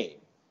that game.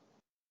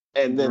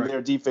 And then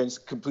their defense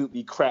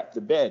completely crapped the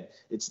bed.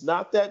 It's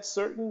not that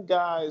certain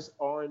guys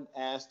aren't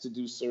asked to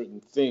do certain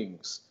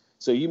things.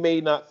 So you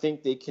may not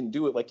think they can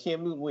do it, like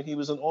Cam Newton when he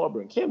was in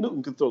Auburn. Cam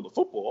Newton could throw the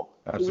football.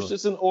 Absolutely. It was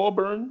just in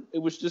Auburn. It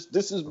was just,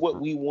 this is what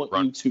we want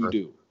you to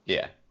do.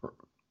 Yeah.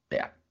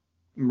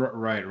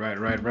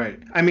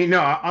 Right. I mean, no,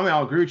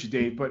 I'll agree with you,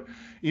 Dave. But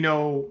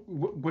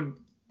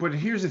but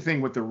here's the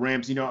thing with the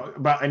Rams,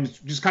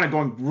 and just kind of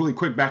going really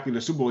quick back to the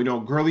Super Bowl.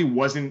 Gurley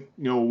wasn't,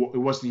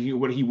 what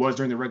he was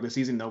during the regular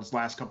season. Those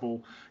last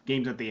couple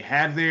games that they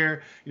had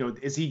there,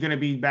 is he going to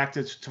be back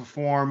to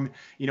form?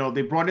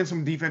 They brought in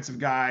some defensive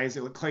guys,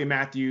 Clay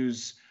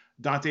Matthews,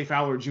 Dante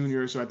Fowler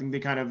Jr. So I think they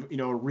kind of,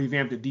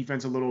 revamped the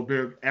defense a little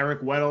bit. Eric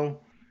Weddle,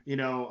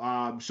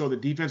 so the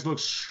defense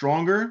looks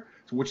stronger,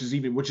 which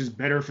is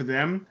better for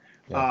them.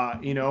 Yeah.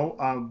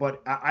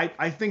 But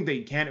I think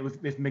they can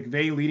with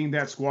McVay leading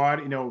that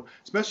squad,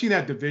 especially in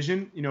that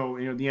division, the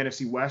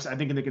NFC West. I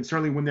think they can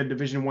certainly win that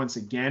division once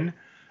again.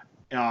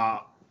 Uh,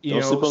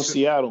 Don't sleep on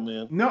Seattle,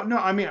 man. No.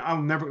 I mean,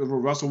 I'll never.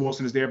 Russell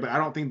Wilson is there, but I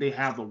don't think they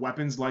have the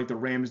weapons like the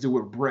Rams do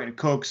with Brett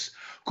Cooks.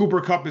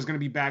 Cooper Kupp is going to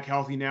be back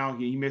healthy now.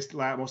 He missed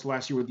most of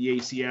last year with the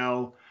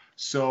ACL.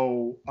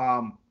 So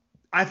I'm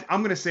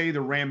going to say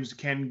the Rams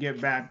can get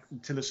back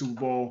to the Super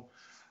Bowl.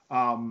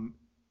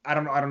 I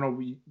don't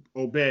know.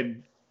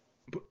 Obed,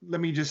 let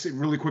me just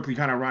really quickly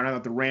kind of round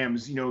out the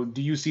Rams. Do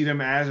you see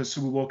them as a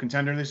Super Bowl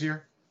contender this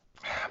year?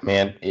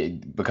 Man,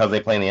 because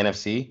they play in the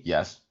NFC,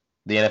 yes.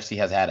 The NFC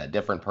has had a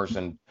different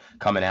person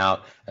coming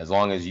out. As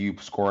long as you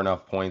score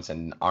enough points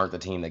and aren't the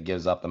team that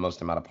gives up the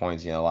most amount of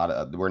points,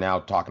 we're now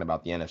talking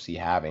about the NFC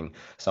having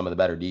some of the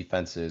better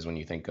defenses. When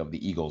you think of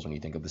the Eagles, when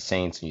you think of the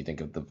Saints, when you think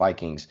of the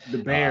Vikings,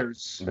 the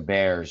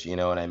Bears, you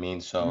know what I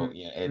mean. So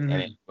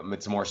mm-hmm.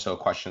 It's more so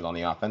questions on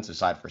the offensive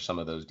side for some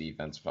of those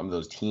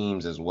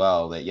teams as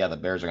well. That the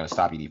Bears are going to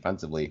stop you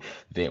defensively.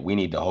 That we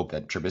need to hope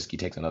that Trubisky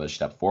takes another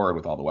step forward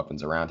with all the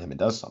weapons around him and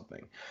does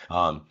something.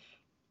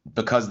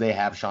 Because they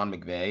have Sean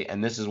McVay,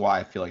 and this is why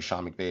I feel like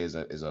Sean McVay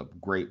is a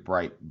great,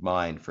 bright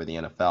mind for the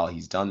NFL.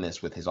 He's done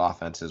this with his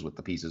offenses, with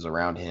the pieces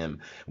around him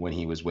when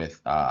he was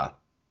with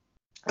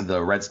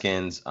the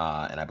Redskins,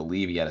 and I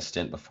believe he had a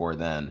stint before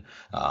then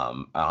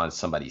on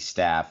somebody's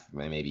staff.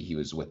 Maybe he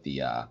was with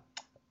the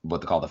what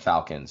they call the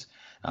Falcons.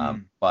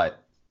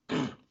 But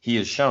he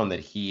has shown that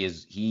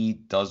he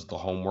does the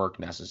homework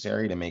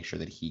necessary to make sure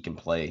that he can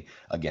play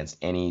against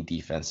any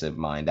defensive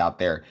mind out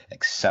there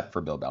except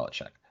for Bill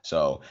Belichick.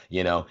 So,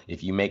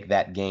 if you make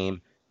that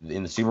game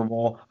in the Super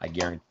Bowl, I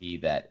guarantee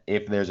that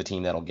if there's a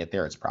team that'll get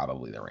there, it's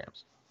probably the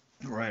Rams.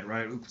 Right.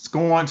 Let's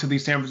go on to the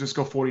San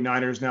Francisco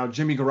 49ers now.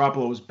 Jimmy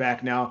Garoppolo is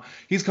back now.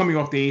 He's coming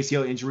off the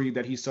ACL injury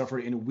that he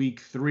suffered in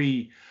week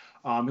 3.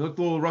 He looked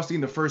a little rusty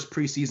in the first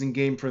preseason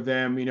game for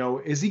them.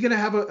 Is he going to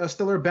have a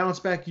stellar bounce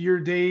back year,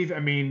 Dave?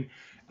 I mean,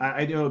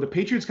 I know the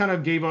Patriots kind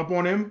of gave up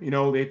on him.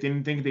 They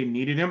didn't think they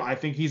needed him. I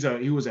think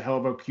he was a hell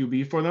of a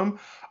QB for them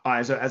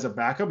as a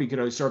backup. He could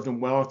have served them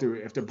well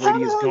if the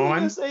Brady is gone. How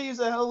do you say he's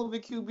a hell of a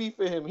QB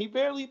for him? He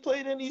barely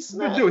played any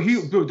snaps. Dude, he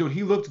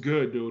looked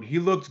good, dude. He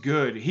looked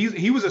good.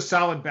 He was a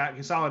solid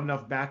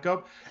enough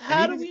backup.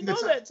 How do we know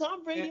that?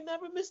 Tom Brady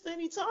never missed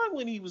any time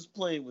when he was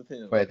playing with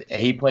him. But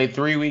he played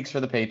 3 weeks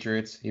for the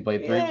Patriots. He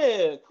played 3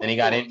 weeks, and he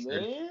got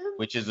injured,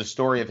 which is the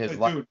story of his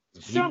life.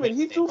 Sherman,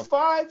 he threw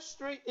 5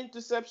 straight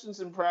interceptions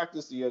in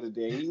practice the other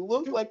day. He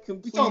looked like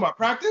complete. You talking about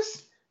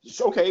practice?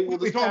 Okay, well,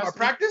 we talking about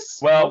practice?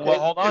 Well,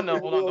 hold on.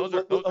 Those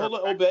are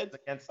Obed.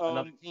 Against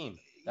another team.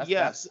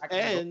 That's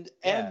and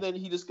then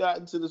he just got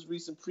into this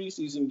recent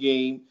preseason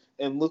game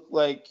and looked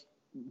like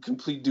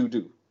complete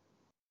doo-doo.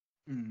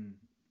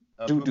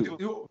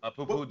 Doo-doo.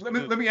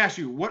 Let me ask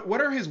you,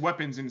 what are his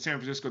weapons in San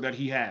Francisco that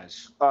he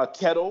has?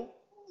 Kittle.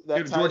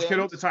 George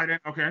Kittle, the tight end.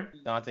 Okay.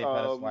 Dante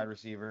Pettis, wide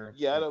receiver.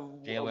 Yeah, a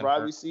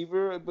wide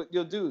receiver. But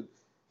dude,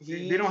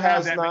 they don't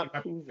have that many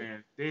weapons,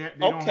 man. They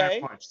don't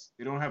have much.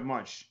 They don't have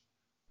much.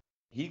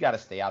 He got to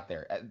stay out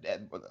there.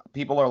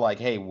 People are like,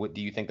 hey, what do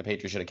you think the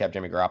Patriots should have kept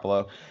Jimmy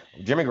Garoppolo?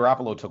 Jimmy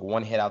Garoppolo took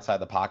one hit outside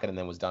the pocket and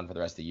then was done for the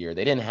rest of the year.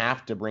 They didn't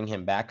have to bring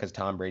him back because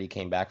Tom Brady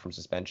came back from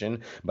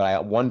suspension. But I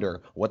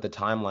wonder what the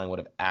timeline would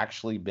have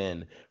actually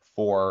been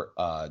for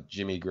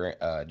Jimmy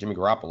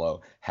Garoppolo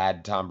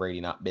had Tom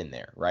Brady not been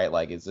there, right?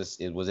 Like,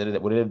 would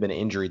it have been an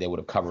injury they would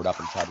have covered up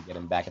and tried to get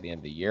him back at the end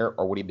of the year,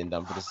 or would he have been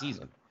done for the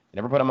season? They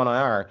never put him on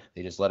IR.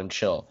 They just let him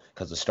chill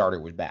because the starter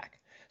was back.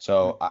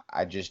 So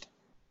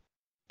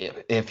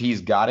if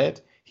he's got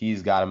it,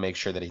 he's got to make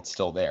sure that he's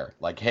still there.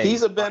 Like, hey,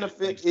 he's a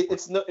benefit.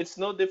 It's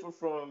no different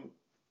from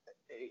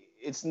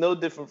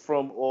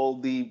all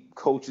the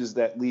coaches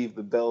that leave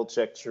the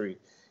Belichick tree.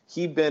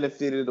 He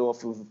benefited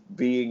off of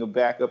being a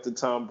backup to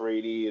Tom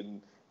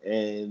Brady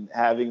and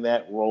having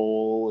that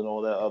role and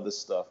all that other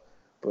stuff.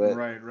 But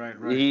right.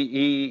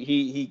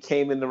 He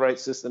came in the right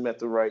system at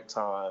the right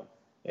time,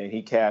 and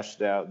he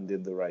cashed out and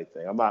did the right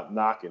thing. I'm not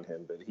knocking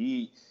him, but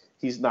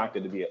he's not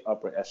going to be an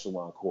upper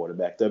echelon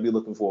quarterback. They'll be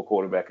looking for a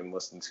quarterback in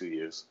less than 2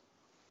 years.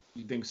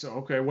 You think so?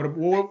 Okay.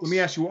 Let me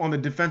ask you on the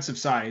defensive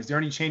side. Is there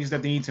any changes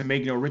that they need to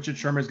make? Richard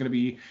Sherman is going to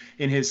be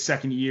in his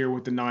second year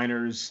with the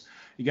Niners.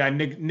 You got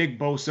Nick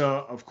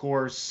Bosa, of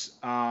course,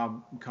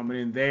 coming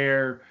in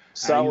there.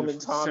 Solomon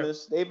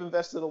Thomas. They've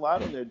invested a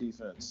lot in their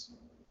defense.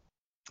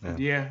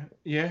 Yeah.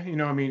 The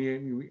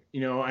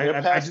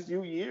past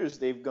few years,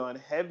 they've gone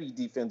heavy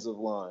defensive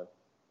line.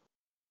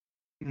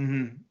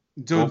 Mm-hmm.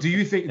 So do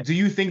you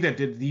think that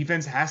the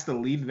defense has to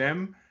lead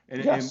them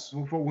and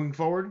move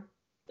forward?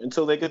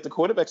 Until they get the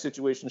quarterback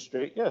situation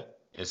straight, yeah.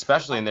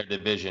 especially in their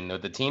division.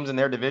 The teams in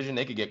their division,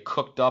 they could get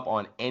cooked up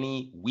on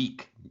any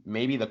week.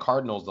 Maybe the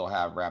Cardinals they'll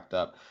have wrapped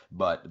up,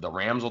 but the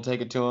Rams will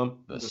take it to them.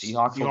 The The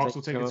Seahawks will Seahawks take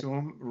will it take to it them. to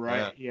him,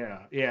 right?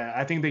 Yeah. Yeah.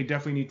 I think they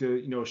definitely need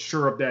to,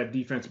 shore up that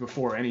defense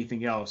before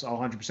anything else. I'll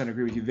 100%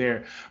 agree with you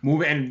there.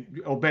 Moving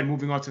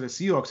on to the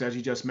Seahawks, as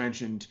you just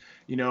mentioned,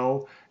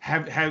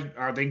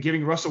 are they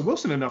giving Russell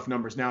Wilson enough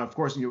numbers now? Of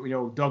course,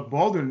 Doug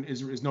Baldwin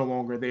is no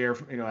longer there,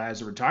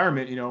 as a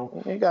retirement.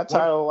 They got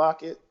Tyler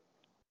Lockett.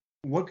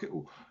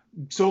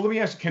 So let me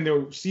ask you, can the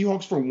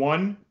Seahawks, for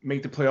one,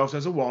 make the playoffs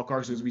as a wild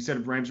card? So as we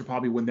said, Rams will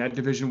probably win that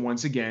division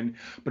once again.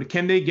 But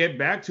can they get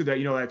back to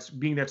that, that's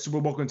being that Super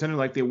Bowl contender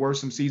like they were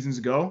some seasons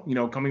ago,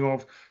 coming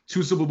off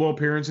 2 Super Bowl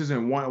appearances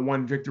and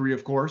one victory,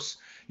 of course.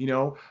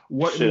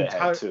 What should have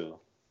had to.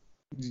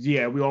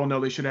 Yeah, we all know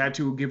they should have had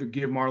to give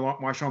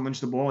Marshawn Lynch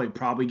the ball. They'd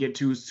probably get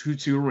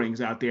two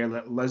rings out there.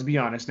 Let's be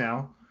honest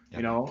now.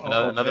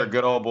 Another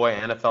good old boy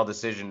NFL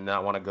decision to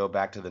not want to go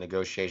back to the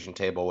negotiation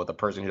table with a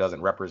person who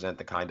doesn't represent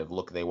the kind of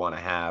look they want to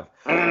have.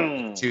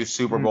 2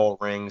 Super Bowl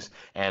rings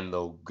and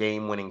the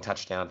game-winning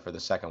touchdown for the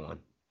second one.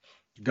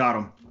 Got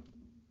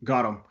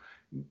him.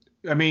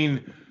 I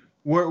mean,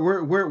 what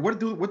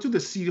do the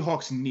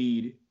Seahawks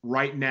need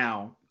right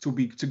now to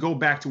go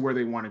back to where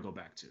they want to go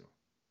back to?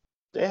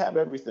 They have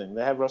everything.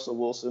 They have Russell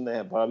Wilson. They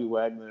have Bobby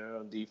Wagner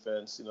on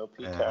defense.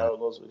 Pete Carroll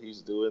knows what he's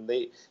doing.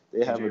 They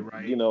have they're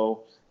going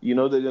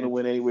to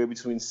win anywhere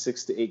between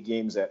 6 to 8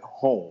 games at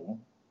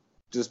home,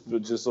 just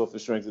off the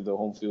strength of the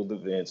home field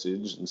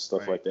advantage and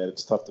stuff like that.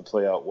 It's tough to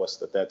play out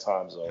west at that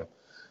time zone.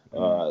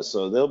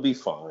 So they'll be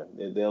fine.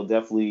 They'll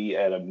definitely,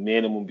 at a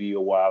minimum, be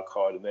a wild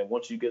card. And then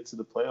once you get to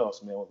the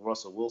playoffs, man, with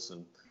Russell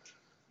Wilson,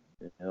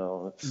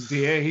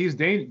 he's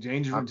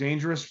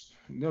dangerous.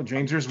 No,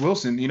 James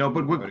Wilson,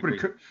 but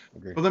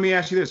let me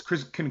ask you this: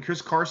 can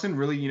Chris Carson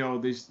really,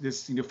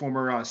 this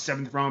former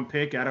 7th round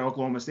pick out of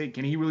Oklahoma State,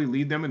 can he really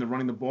lead them in the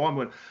running the ball?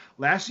 But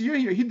last year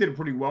he did it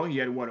pretty well. He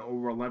had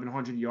over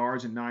 1,100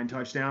 yards and 9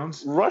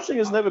 touchdowns. Rushing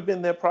has never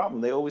been their problem.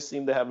 They always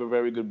seem to have a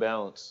very good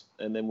balance.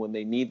 And then when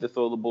they need to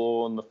throw the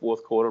ball in the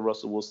fourth quarter,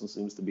 Russell Wilson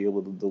seems to be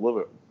able to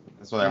deliver.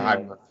 That's why they're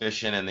hyper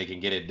efficient and they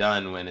can get it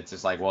done when it's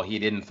just like, well, he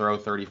didn't throw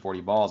 30,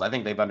 40 balls. I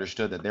think they've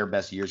understood that their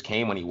best years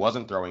came when he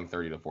wasn't throwing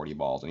 30 to 40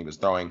 balls and he was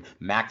throwing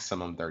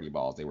maximum 30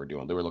 balls. They were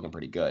looking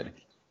pretty good.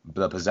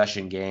 The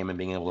possession game and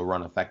being able to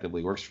run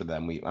effectively works for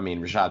them.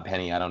 Rashad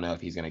Penny, I don't know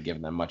if he's going to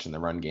give them much in the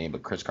run game,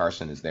 but Chris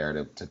Carson is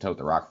there to tote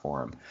the rock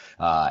for him.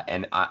 I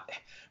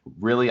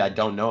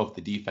don't know if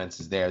the defense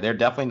is there. They're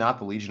definitely not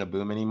the Legion of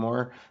Boom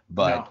anymore,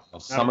 but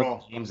some of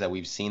the games that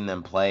we've seen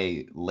them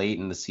play late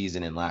in the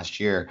season and last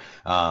year,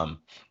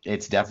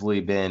 it's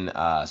definitely been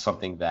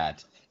something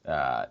that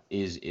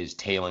is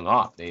tailing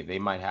off. They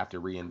might have to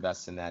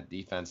reinvest in that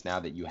defense now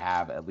that you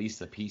have at least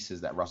the pieces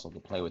that Russell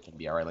could play with and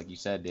be all right. Like you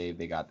said, Dave,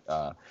 they got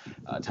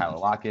Tyler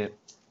Lockett.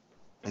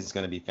 It's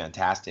going to be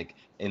fantastic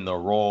in the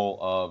role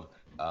of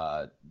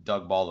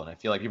Doug Baldwin. I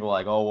feel like people are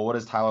like, oh, well, what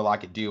does Tyler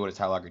Lockett do? What does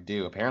Tyler Lockett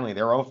do? Apparently,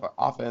 their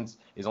offense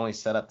is only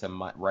set up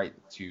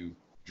to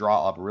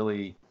draw up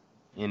really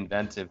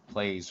inventive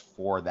plays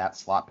for that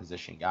slot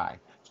position guy.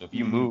 So if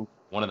you move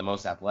one of the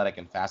most athletic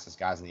and fastest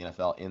guys in the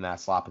NFL in that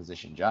slot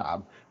position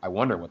job, I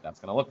wonder what that's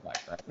going to look like,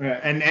 right?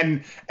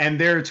 Yeah, and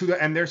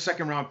their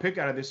second round pick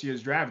out of this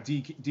year's draft,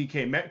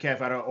 DK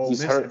Metcalf out of Ole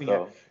Miss. Hurt,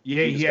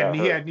 he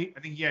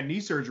had knee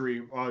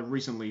surgery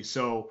recently,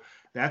 so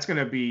that's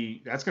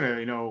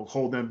gonna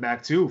hold them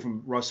back too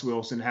from Russ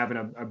Wilson having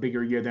a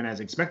bigger year than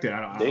as expected.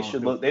 They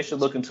should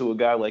look into a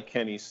guy like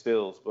Kenny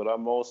Stills, but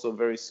I'm also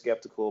very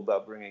skeptical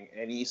about bringing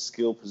any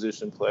skill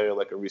position player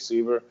like a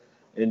receiver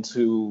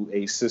into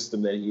a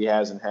system that he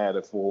hasn't had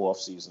a full off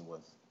season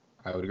with.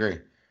 I would agree.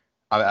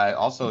 I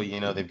also,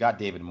 they've got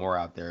David Moore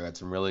out there. Got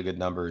some really good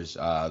numbers.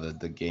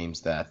 The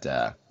games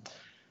that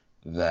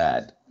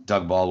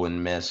Doug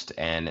Baldwin missed,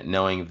 and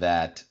knowing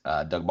that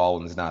Doug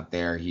Baldwin's not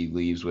there, he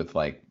leaves with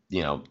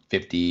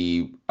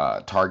 50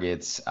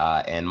 targets,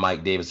 and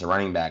Mike Davis, the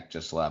running back,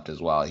 just left as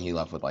well. He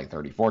left with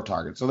 34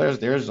 targets. So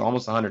there's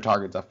almost 100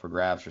 targets up for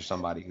grabs for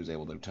somebody who's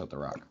able to tote the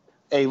rock.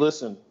 Hey,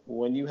 listen,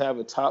 when you have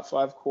a top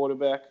 5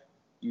 quarterback,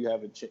 you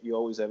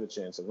always have a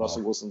chance. And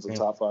Russell Wilson's a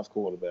top 5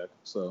 quarterback.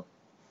 So.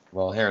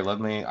 Well, here,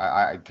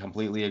 I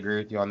completely agree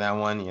with you on that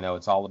one.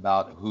 It's all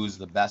about who's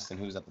the best and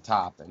who's at the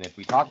top. And if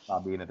we talk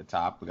about being at the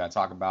top, we got to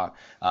talk about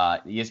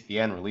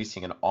ESPN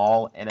releasing an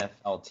all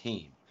NFL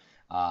team.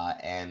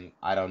 And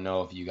I don't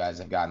know if you guys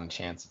have gotten a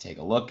chance to take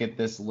a look at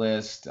this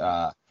list.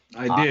 I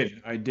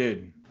did.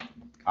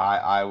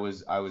 I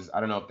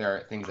don't know if there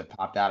are things that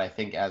popped out. I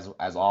think as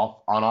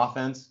off on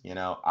offense,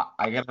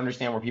 I can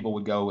understand where people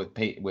would go with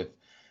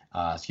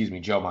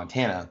Joe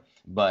Montana,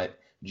 but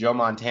Joe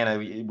Montana,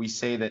 we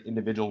say that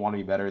individuals want to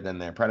be better than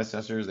their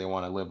predecessors. They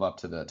want to live up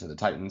to the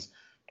Titans.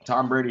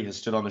 Tom Brady has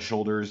stood on the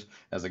shoulders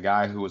as a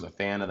guy who was a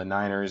fan of the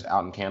Niners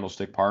out in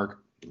Candlestick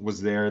Park,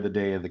 was there the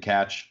day of the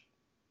catch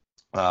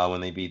when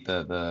they beat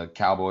the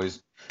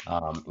Cowboys,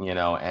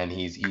 and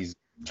he's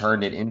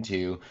turned it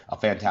into a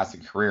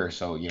fantastic career.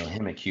 So,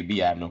 him at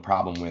QB, I have no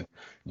problem with.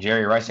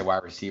 Jerry Rice at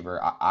wide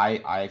receiver,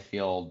 I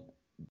feel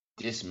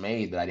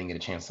dismayed that I didn't get a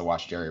chance to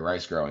watch Jerry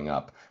Rice growing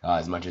up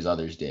as much as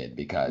others did,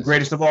 because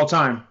Greatest of all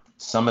time.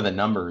 some of the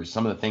numbers,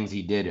 some of the things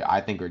he did,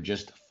 I think are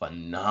just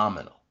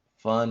phenomenal.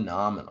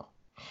 Phenomenal.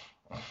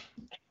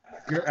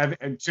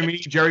 To me,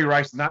 Jerry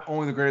Rice is not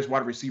only the greatest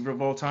wide receiver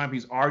of all time,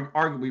 he's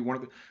arguably one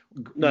of the.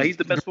 No, he's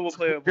the best football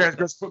player of all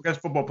time.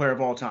 Best football player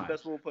of all time.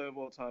 Best football player of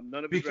all time.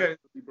 None of his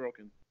records will be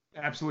broken.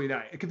 Absolutely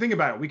not. Think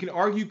about it. We can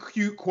argue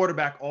cute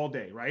quarterback all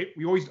day, right?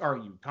 We always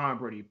argue Tom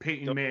Brady,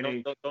 Peyton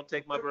Manning. Don't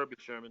take my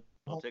verbiage, Sherman.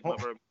 Don't take my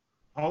verbiage.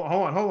 Hold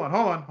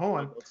on.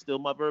 Don't steal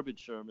my verbiage,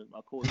 Sherman.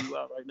 I'll call you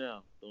out right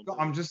now.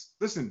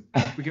 Listen.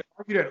 We can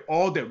argue that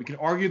all day. We can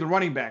argue the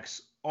running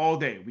backs all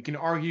day. We can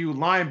argue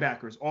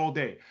linebackers all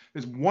day.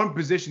 There's one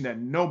position that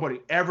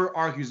nobody ever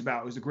argues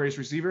about who's the greatest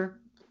receiver,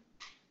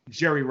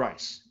 Jerry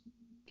Rice.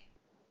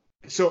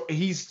 So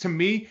he's, to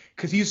me,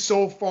 because he's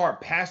so far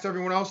past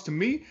everyone else, to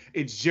me,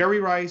 it's Jerry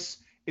Rice,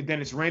 and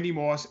then it's Randy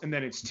Moss, and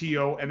then it's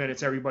T.O., and then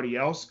it's everybody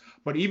else.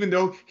 But even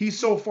though he's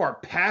so far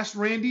past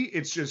Randy,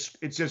 it's just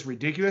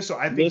ridiculous. So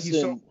I think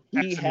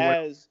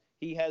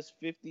he has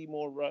 50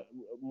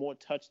 more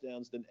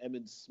touchdowns than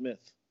Emmitt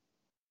Smith,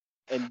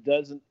 and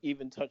doesn't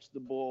even touch the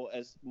ball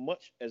as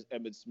much as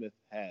Emmitt Smith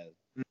has.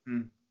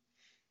 Mm-hmm.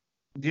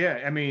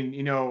 Yeah, I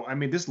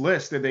mean, this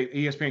list that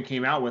ESPN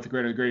came out with, the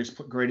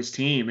greatest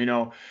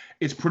team,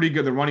 it's pretty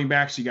good. The running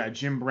backs, you got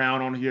Jim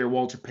Brown on here,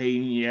 Walter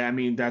Payton. Yeah, I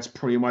mean, that's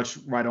pretty much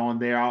right on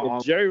there.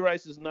 If Jerry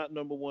Rice is not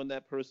number one,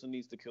 that person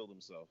needs to kill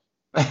themselves.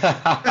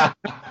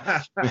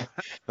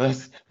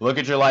 Look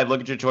at your life.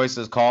 Look at your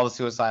choices. Call the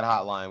suicide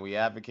hotline. We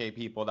advocate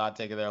people not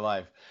taking their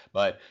life,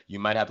 but you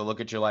might have to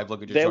look at your life.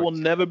 Look at your choices. There will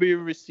never be a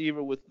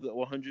receiver with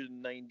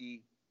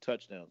 190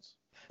 touchdowns.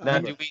 Now,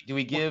 do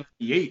we give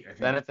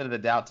benefit of the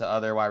doubt to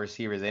other wide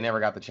receivers? They never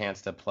got the chance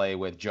to play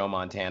with Joe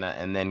Montana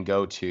and then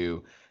go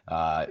to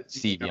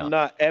Steve Young.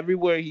 Not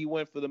everywhere he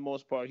went, for the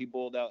most part, he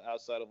balled out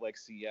outside of like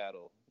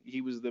Seattle.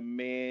 He was the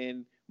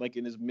man, like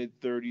in his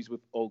mid-30s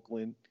with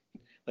Oakland.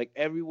 Like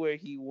everywhere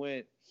he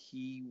went,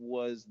 he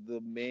was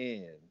the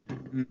man.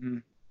 Mm-hmm.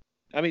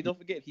 I mean, don't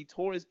forget, he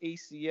tore his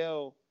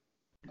ACL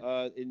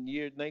in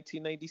year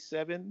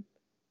 1997,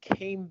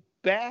 came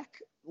back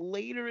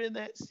later in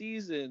that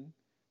season,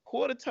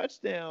 caught a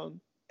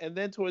touchdown, and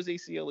then tore his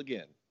ACL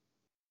again.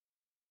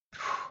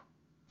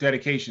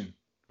 Dedication.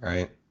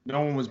 Right.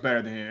 No one was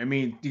better than him. I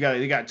mean,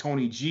 they got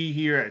Tony G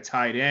here at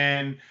tight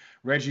end,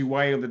 Reggie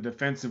White on the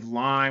defensive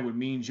line with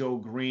Mean Joe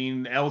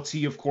Green,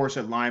 LT, of course,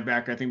 at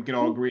linebacker. I think we can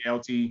all agree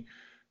LT.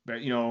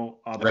 But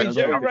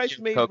Jerry Rice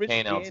made Rich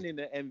Gannon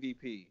the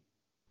MVP.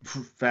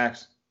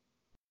 Facts.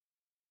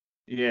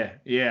 Yeah.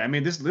 I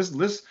mean, this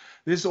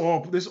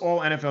all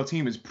NFL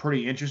team is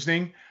pretty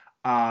interesting.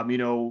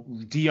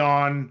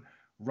 Dion,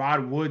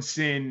 Rod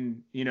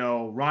Woodson,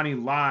 Ronnie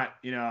Lott,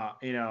 they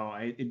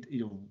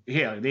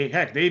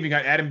even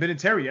got Adam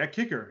Vinatieri at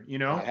kicker,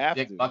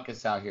 Dick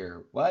Butkus out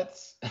here. What?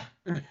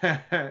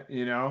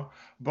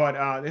 But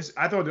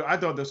I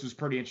thought this was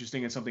pretty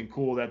interesting and something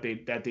cool that they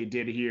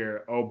did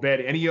here. Obed,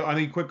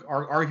 any quick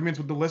arguments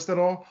with the list at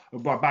all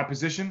by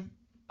position?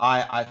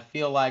 I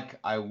feel like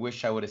I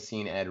wish I would have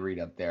seen Ed Reed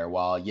up there.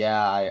 While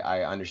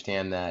I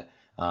understand that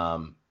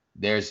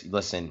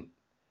listen.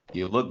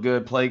 You look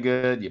good, play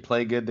good. You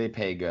play good, they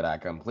pay good. I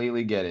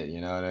completely get it.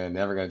 They're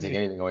never going to take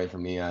anything away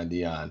from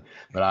Dion.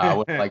 But I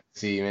would like to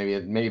see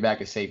maybe back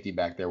a safety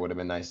back there would have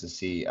been nice to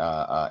see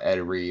Ed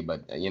Reed.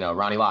 But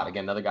Ronnie Lott,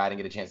 again, another guy I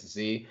didn't get a chance to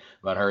see,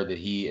 but heard that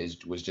he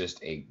was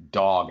just a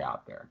dog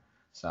out there.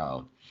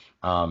 So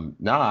no,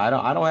 I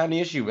don't have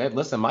any issue.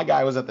 Listen, my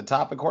guy was at the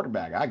top of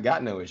quarterback. I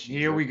got no issue.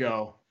 Here we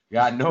go.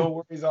 Got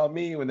no worries on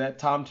me when that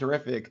Tom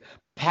Terrific.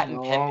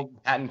 Patent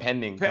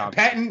pending.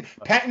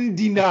 Patent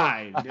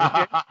denied.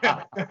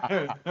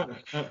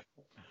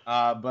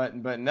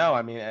 But no,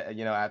 I mean,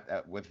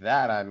 with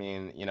that, I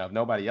mean, if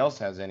nobody else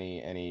has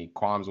any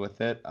qualms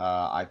with it,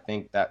 I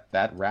think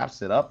that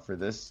wraps it up for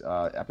this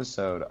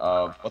episode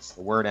of What's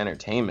the Word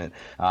Entertainment.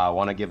 I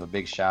want to give a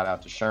big shout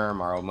out to Sherm,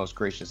 our most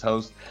gracious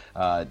host.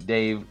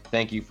 Dave,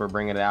 thank you for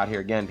bringing it out here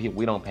again.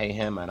 We don't pay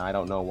him, and I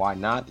don't know why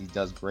not. He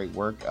does great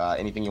work.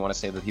 Anything you want to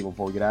say to the people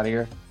before we get out of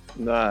here?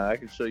 Nah, I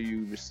can show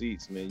you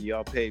receipts, man.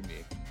 Y'all pay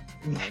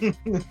me.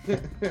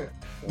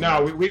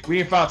 No, we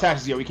didn't file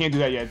taxes yet. We can't do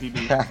that yet,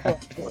 DB.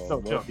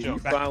 Well, you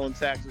filing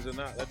taxes or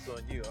not, that's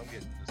on you. I'm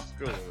getting the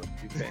screw.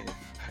 You paying.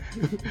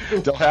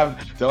 Don't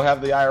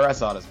have the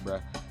IRS on us,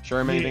 bro.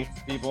 Sherm, anything,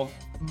 people?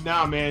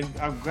 Nah, man.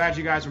 I'm glad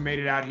you guys made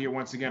it out here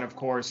once again, of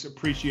course.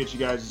 Appreciate you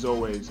guys as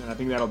always. And I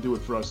think that'll do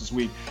it for us this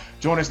week.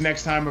 Join us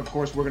next time, of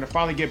course. We're going to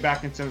finally get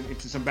back into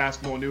some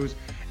basketball news.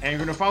 And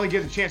we're going to finally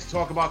get a chance to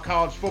talk about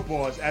college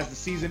football as the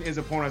season is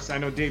upon us. I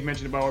know Dave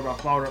mentioned about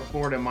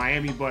Florida and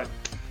Miami, but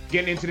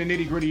getting into the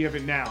nitty-gritty of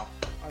it now.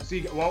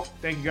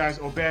 Thank you guys.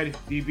 Obed,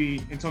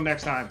 DB. Until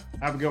next time.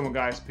 Have a good one,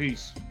 guys.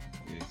 Peace.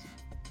 Peace.